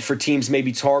for teams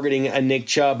maybe targeting a Nick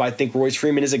Chubb. I think Royce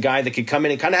Freeman is a guy that could come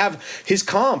in and kind of have his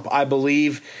comp, I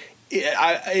believe.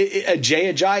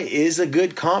 Jay Ajayi is a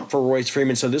good comp for Royce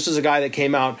Freeman, so this is a guy that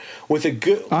came out with a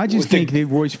good... I just think that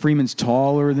Royce Freeman's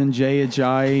taller than Jay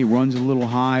Ajayi, runs a little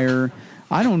higher.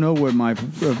 I don't know what my...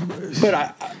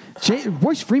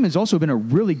 Royce Freeman's also been a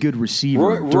really good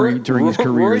receiver during his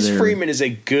career. Royce Freeman is a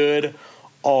good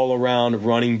all-around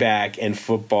running back and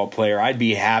football player. I'd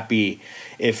be happy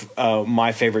if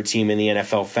my favorite team in the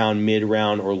NFL found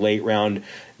mid-round or late-round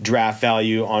draft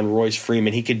value on Royce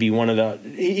Freeman. He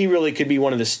really could be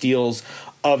one of the steals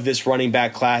of this running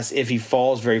back class if he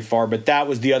falls very far. But that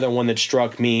was the other one that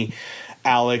struck me,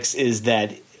 Alex, is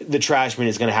that the Trashman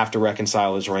is going to have to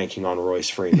reconcile his ranking on Royce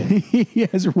Freeman. He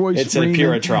has Royce Freeman a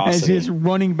pure atrocity. As his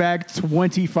running back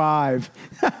 25.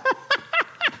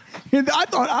 And I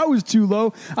thought I was too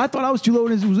low. And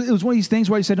it was one of these things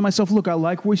where I said to myself, look, I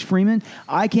like Royce Freeman.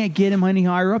 I can't get him any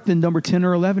higher up than number 10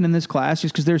 or 11 in this class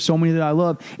just because there's so many that I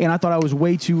love. And I thought I was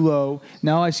way too low.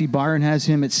 Now I see Byron has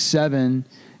him at 7.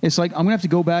 It's like I'm going to have to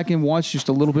go back and watch just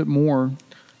a little bit more,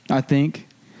 I think.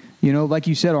 You know, like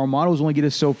you said, our models only get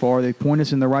us so far. They point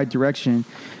us in the right direction.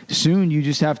 Soon, you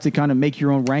just have to kind of make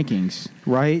your own rankings,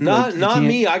 right? Not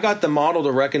me. I got the model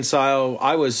to reconcile.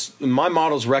 My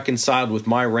model's reconciled with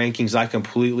my rankings.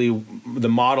 The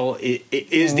model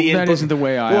is the input. That isn't the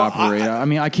way I operate.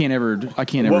 I can't ever do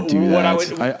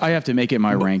that. I have to make it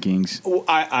my rankings.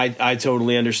 I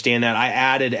totally understand that. I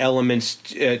added elements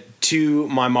to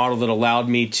my model that allowed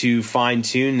me to fine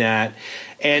tune that.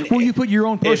 And you put your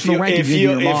own personal rankings into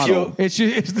your model. It's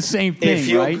the same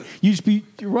thing, right? You just be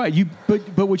right.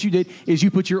 But what you did is you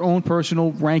put your own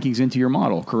personal rankings into your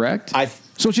model, correct?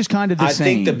 So it's just kind of the same. I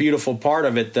think the beautiful part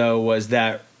of it, though, was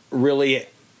that really,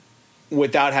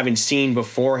 without having seen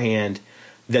beforehand,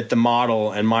 that the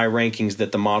model and my rankings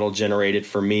that the model generated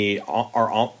for me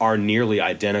are nearly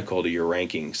identical to your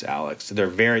rankings, Alex.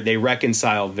 They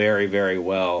reconcile very, very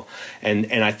well, and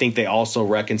I think they also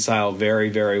reconcile very,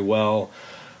 very well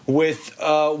with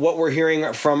what we're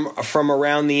hearing from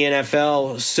around the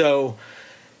NFL. So,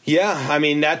 yeah, I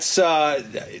mean that's.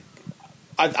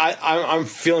 I'm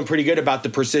feeling pretty good about the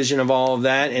precision of all of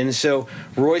that, and so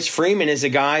Royce Freeman is a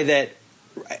guy that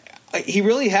he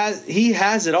really has. He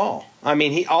has it all. I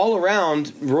mean, he all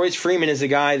around. Royce Freeman is a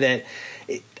guy that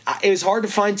it was hard to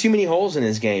find too many holes in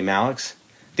his game, Alex.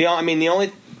 The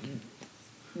only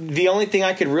thing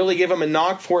I could really give him a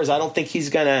knock for is I don't think he's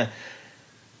gonna.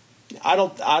 I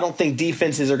don't think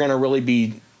defenses are gonna really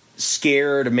be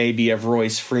scared maybe of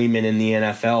Royce Freeman in the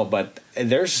NFL, but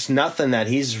there's nothing that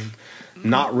he's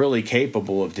not really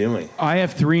capable of doing. I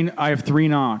have three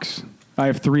knocks. I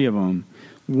have three of them.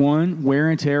 One, wear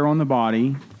and tear on the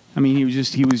body. I mean, he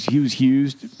was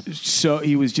used. So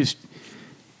he was just.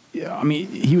 I mean,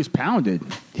 he was pounded.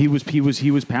 He was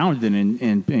pounded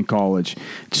in college.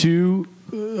 Two,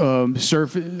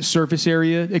 surface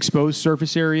area, exposed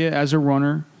surface area as a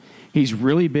runner. He's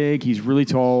really big. He's really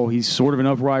tall. He's sort of an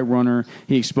upright runner.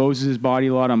 He exposes his body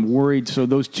a lot. I'm worried. So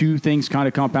those two things kind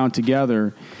of compound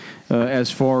together as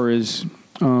far as.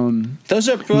 Those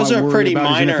are pretty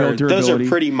minor. Those are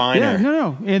pretty minor. Yeah,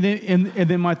 no. And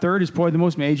then my third is probably the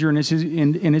most major, and it's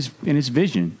his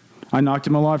vision. I knocked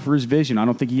him a lot for his vision. I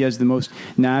don't think he has the most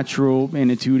natural and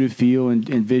intuitive feel and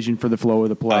vision for the flow of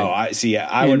the play. Oh, I see.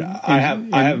 I have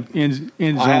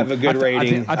a good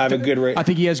rating. I have a good rating. I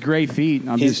think he has great feet.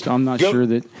 I'm not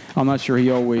sure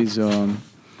he always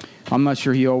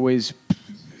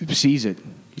sees it.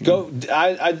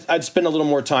 I'd spend a little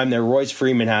more time there. Royce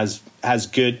Freeman has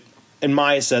good, in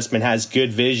my assessment, has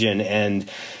good vision,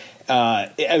 and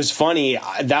it was funny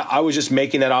that I was just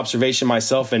making that observation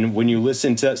myself. And when you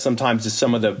listen to sometimes to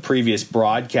some of the previous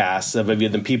broadcasts of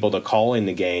the people that calling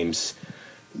the games,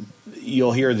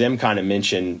 you'll hear them kind of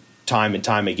mention time and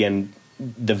time again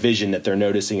the vision that they're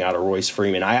noticing out of Royce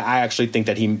Freeman. I actually think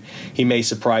that he may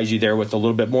surprise you there with a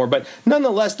little bit more, but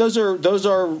nonetheless, those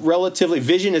are relatively.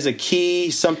 Vision is a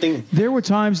key something. There were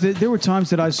times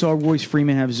that I saw Royce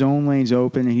Freeman have zone lanes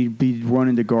open and he'd be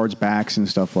running to guards' backs and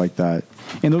stuff like that.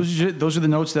 And those are the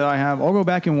notes that I have. I'll go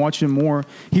back and watch him more.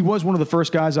 He was one of the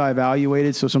first guys I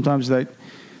evaluated, so sometimes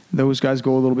those guys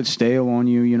go a little bit stale on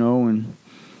you, and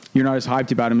you're not as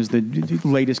hyped about him as the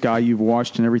latest guy you've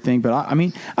watched and everything. But I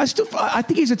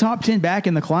think he's a top 10 back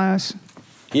in the class.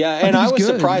 Yeah, and I was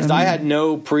surprised. I had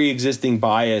no pre-existing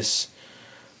bias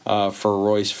for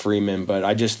Royce Freeman, but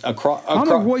I just I'm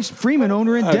a Royce Freeman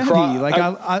owner in Denby.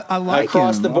 I like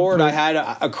across him. The board.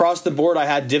 Across the board, I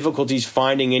had difficulties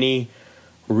finding any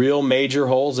real major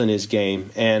holes in his game,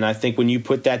 and I think when you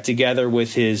put that together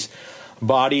with his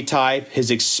body type, his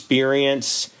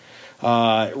experience.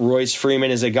 Royce Freeman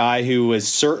is a guy who was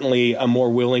certainly a more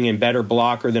willing and better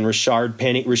blocker than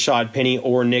Rashad Penny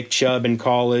or Nick Chubb in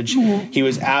college. Mm-hmm. He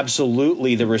was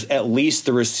absolutely at least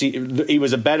the receiver. He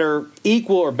was a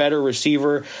equal or better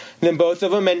receiver than both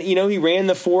of them. And, he ran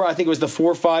the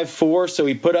 4.54, so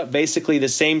he put up basically the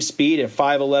same speed at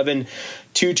 5'11",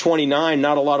 229,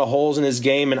 not a lot of holes in his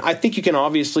game. And I think you can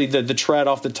obviously the tread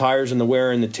off the tires and the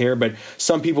wear and the tear, but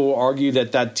some people will argue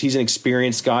that he's an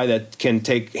experienced guy that can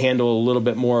handle a little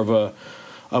bit more of a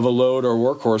load or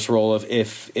workhorse role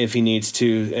if he needs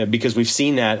to, because we've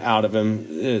seen that out of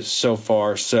him so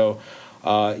far. So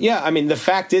the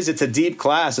fact is it's a deep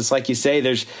class. It's like you say,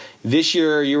 this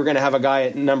year you were going to have a guy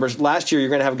at numbers. Last year you're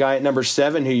going to have a guy at number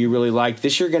 7 who you really liked.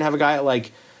 This year you're going to have a guy at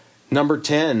like number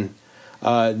 10.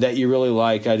 That you really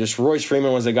like. Royce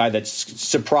Freeman was a guy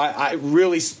that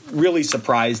really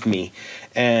surprised me,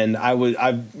 and I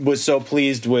was so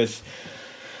pleased with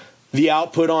the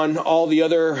output on all the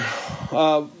other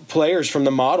players from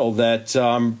the model that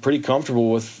I'm pretty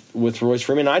comfortable with Royce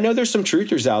Freeman. I know there's some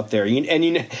truthers out there,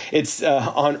 and it's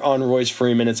on Royce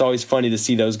Freeman. It's always funny to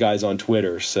see those guys on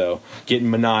Twitter, so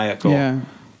getting maniacal. Yeah.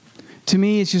 To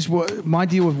me, it's just my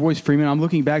deal with Royce Freeman. I'm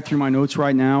looking back through my notes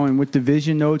right now, and with the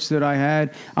vision notes that I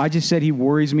had, I just said he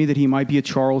worries me that he might be a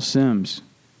Charles Sims.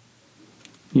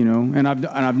 And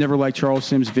I've never liked Charles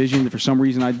Sims' vision. For some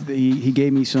reason, he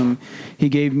gave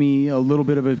me a little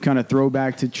bit of a kind of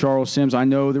throwback to Charles Sims. I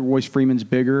know that Royce Freeman's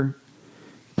bigger,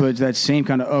 but that same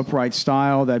kind of upright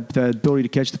style, that ability to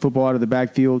catch the football out of the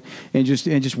backfield, and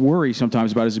just worry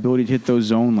sometimes about his ability to hit those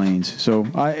zone lanes. So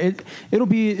it'll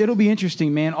be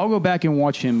interesting, man. I'll go back and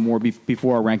watch him more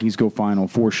before our rankings go final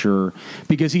for sure,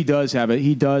 because he does have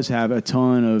a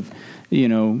ton of.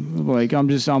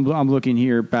 I'm looking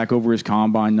here back over his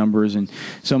combine numbers and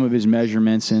some of his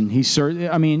measurements, and he's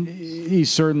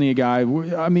certainly a guy.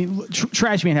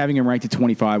 Trash Man having him ranked at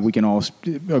 25, we can all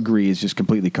agree is just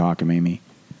completely cockamamie.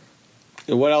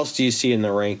 What else do you see in the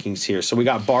rankings here? So we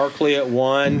got Barkley at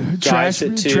 1, guys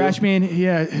at 2. Trash Man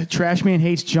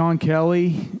hates John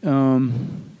Kelly. I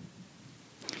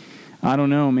don't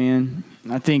know, man.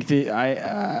 I think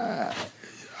that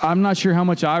I'm not sure how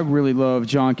much I really love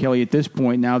John Kelly at this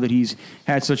point now that he's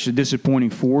had such a disappointing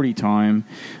 40 time.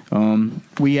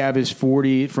 We have his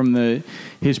 40 from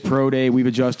his pro day. We've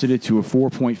adjusted it to a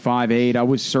 4.58. I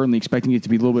was certainly expecting it to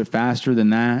be a little bit faster than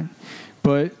that.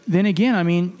 But then again, I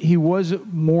mean, he was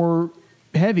more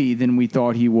heavy than we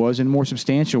thought he was and more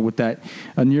substantial with that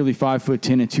nearly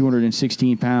 5'10" and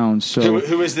 216 pounds. So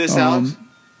who is this, Alex?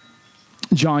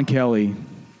 John Kelly.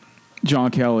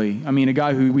 I mean, a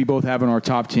guy who we both have in our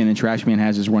top 10 and Trashman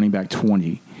has his running back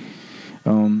 20.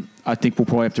 I think we'll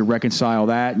probably have to reconcile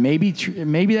that. Maybe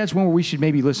that's one where we should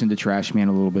maybe listen to Trashman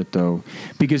a little bit, though,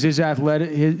 because his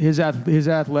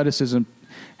athleticism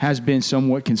has been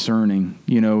somewhat concerning,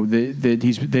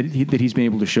 that he's been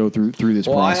able to show through this process.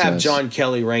 Well, I have John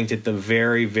Kelly ranked at the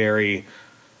very, very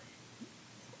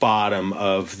bottom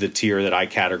of the tier that I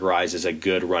categorize as a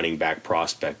good running back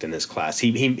prospect in this class.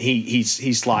 He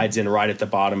slides in right at the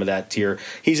bottom of that tier.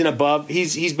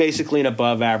 He's basically an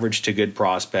above average to good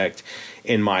prospect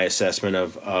in my assessment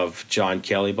of John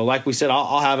Kelly. But like we said,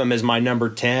 I'll have him as my number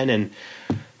 10, and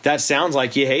that sounds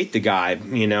like you hate the guy,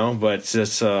 but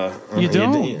it's you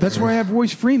don't. That's where I have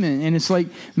Royce Freeman, and it's like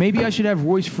maybe I should have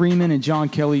Royce Freeman and John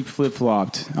Kelly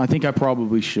flip-flopped. I think I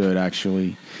probably should,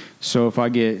 actually. So if I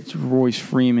get Royce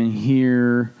Freeman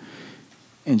here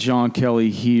and John Kelly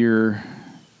here,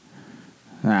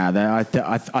 I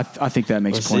think that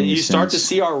makes plenty of sense. You start to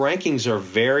see our rankings are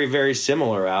very, very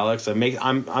similar, Alex.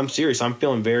 I'm serious. I'm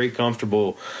feeling very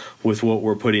comfortable with what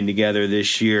we're putting together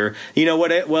this year. You know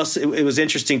what? It was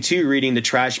interesting too reading the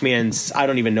Trashman's. I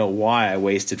don't even know why I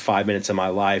wasted 5 minutes of my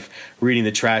life reading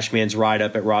the Trashman's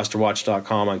write-up at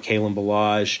rosterwatch.com on Kalen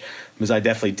Ballage, because I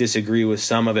definitely disagree with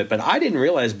some of it. But I didn't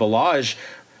realize Ballage.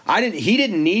 He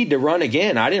didn't need to run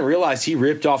again. I didn't realize he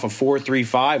ripped off a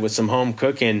 4.35 with some home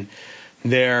cooking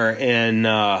there in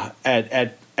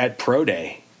at Pro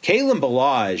Day. Kalen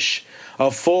Ballage, a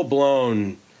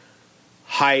full-blown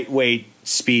height, weight,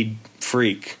 speed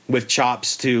freak with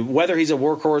chops too. Whether he's a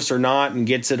workhorse or not and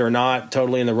gets it or not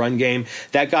totally in the run game,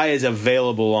 that guy is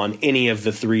available on any of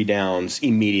the 3 downs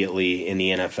immediately in the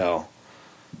NFL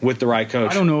with the right coach.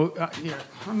 I don't know.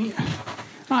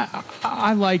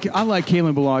 I like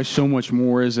Kalen Ballage so much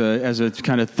more as a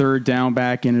kind of third down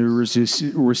back and a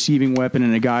receiving weapon,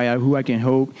 and a guy who I can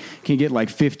hope can get like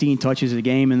 15 touches a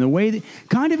game. And the way that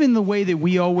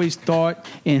we always thought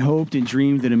and hoped and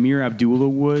dreamed that Amir Abdullah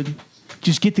would.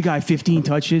 Just get the guy 15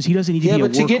 touches. He doesn't need to be a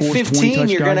workhorse. Yeah, but to get 15,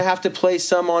 you're going to have to play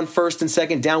some on first and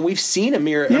second down. We've seen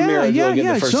Amir Abdullah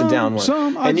get the first and down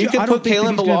one. And you can put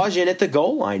Kalen Ballage in at the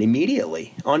goal line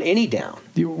immediately on any down.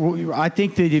 I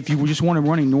think that if you just want him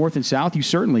running north and south, you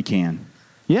certainly can.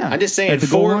 Yeah. I'm just saying,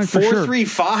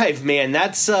 4.35, man,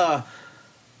 that's Kalen,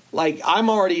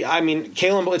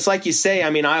 it's like you say,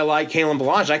 I like Kalen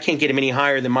Ballage. I can't get him any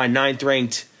higher than my 9th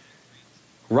ranked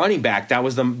running back. That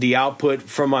was the output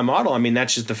from my model.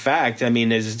 That's just the fact.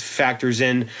 It factors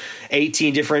in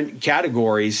 18 different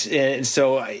categories, and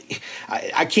so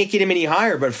I can't get him any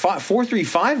higher. But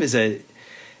 4.35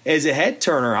 is a head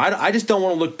turner. I just don't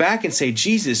want to look back and say,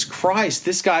 Jesus Christ,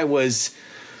 this guy was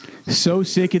so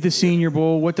sick at the Senior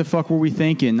Bowl. What the fuck were we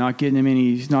thinking? Not getting him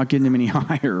any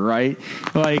higher, right?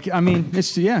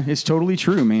 It's totally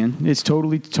true, man. It's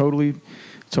totally true.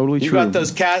 You got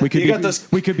those cats. We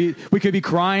could be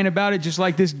crying about it, just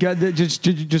like this guy,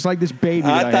 just like this baby.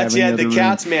 I thought you had the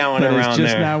cats meowing around there.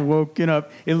 Just now woken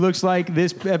up. It looks like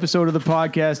this episode of the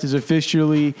podcast is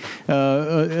officially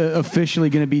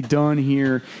going to be done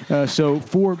here. So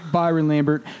for Byron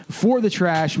Lambert, for the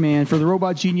Trash Man, for the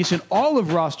Robot Genius, and all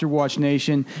of Roster Watch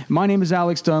Nation, my name is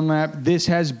Alex Dunlap. This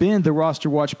has been the Roster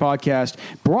Watch podcast,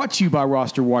 brought to you by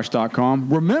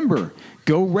rosterwatch.com. Remember,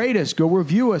 go rate us. Go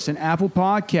review us in Apple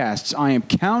Podcasts. I am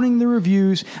counting the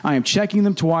reviews. I am checking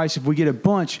them twice. If we get a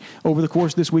bunch over the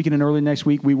course of this week and early next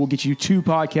week, we will get you 2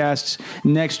 podcasts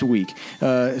next week.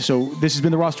 So this has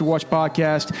been the Roster Watch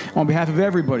Podcast. On behalf of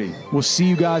everybody, we'll see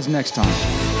you guys next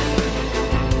time.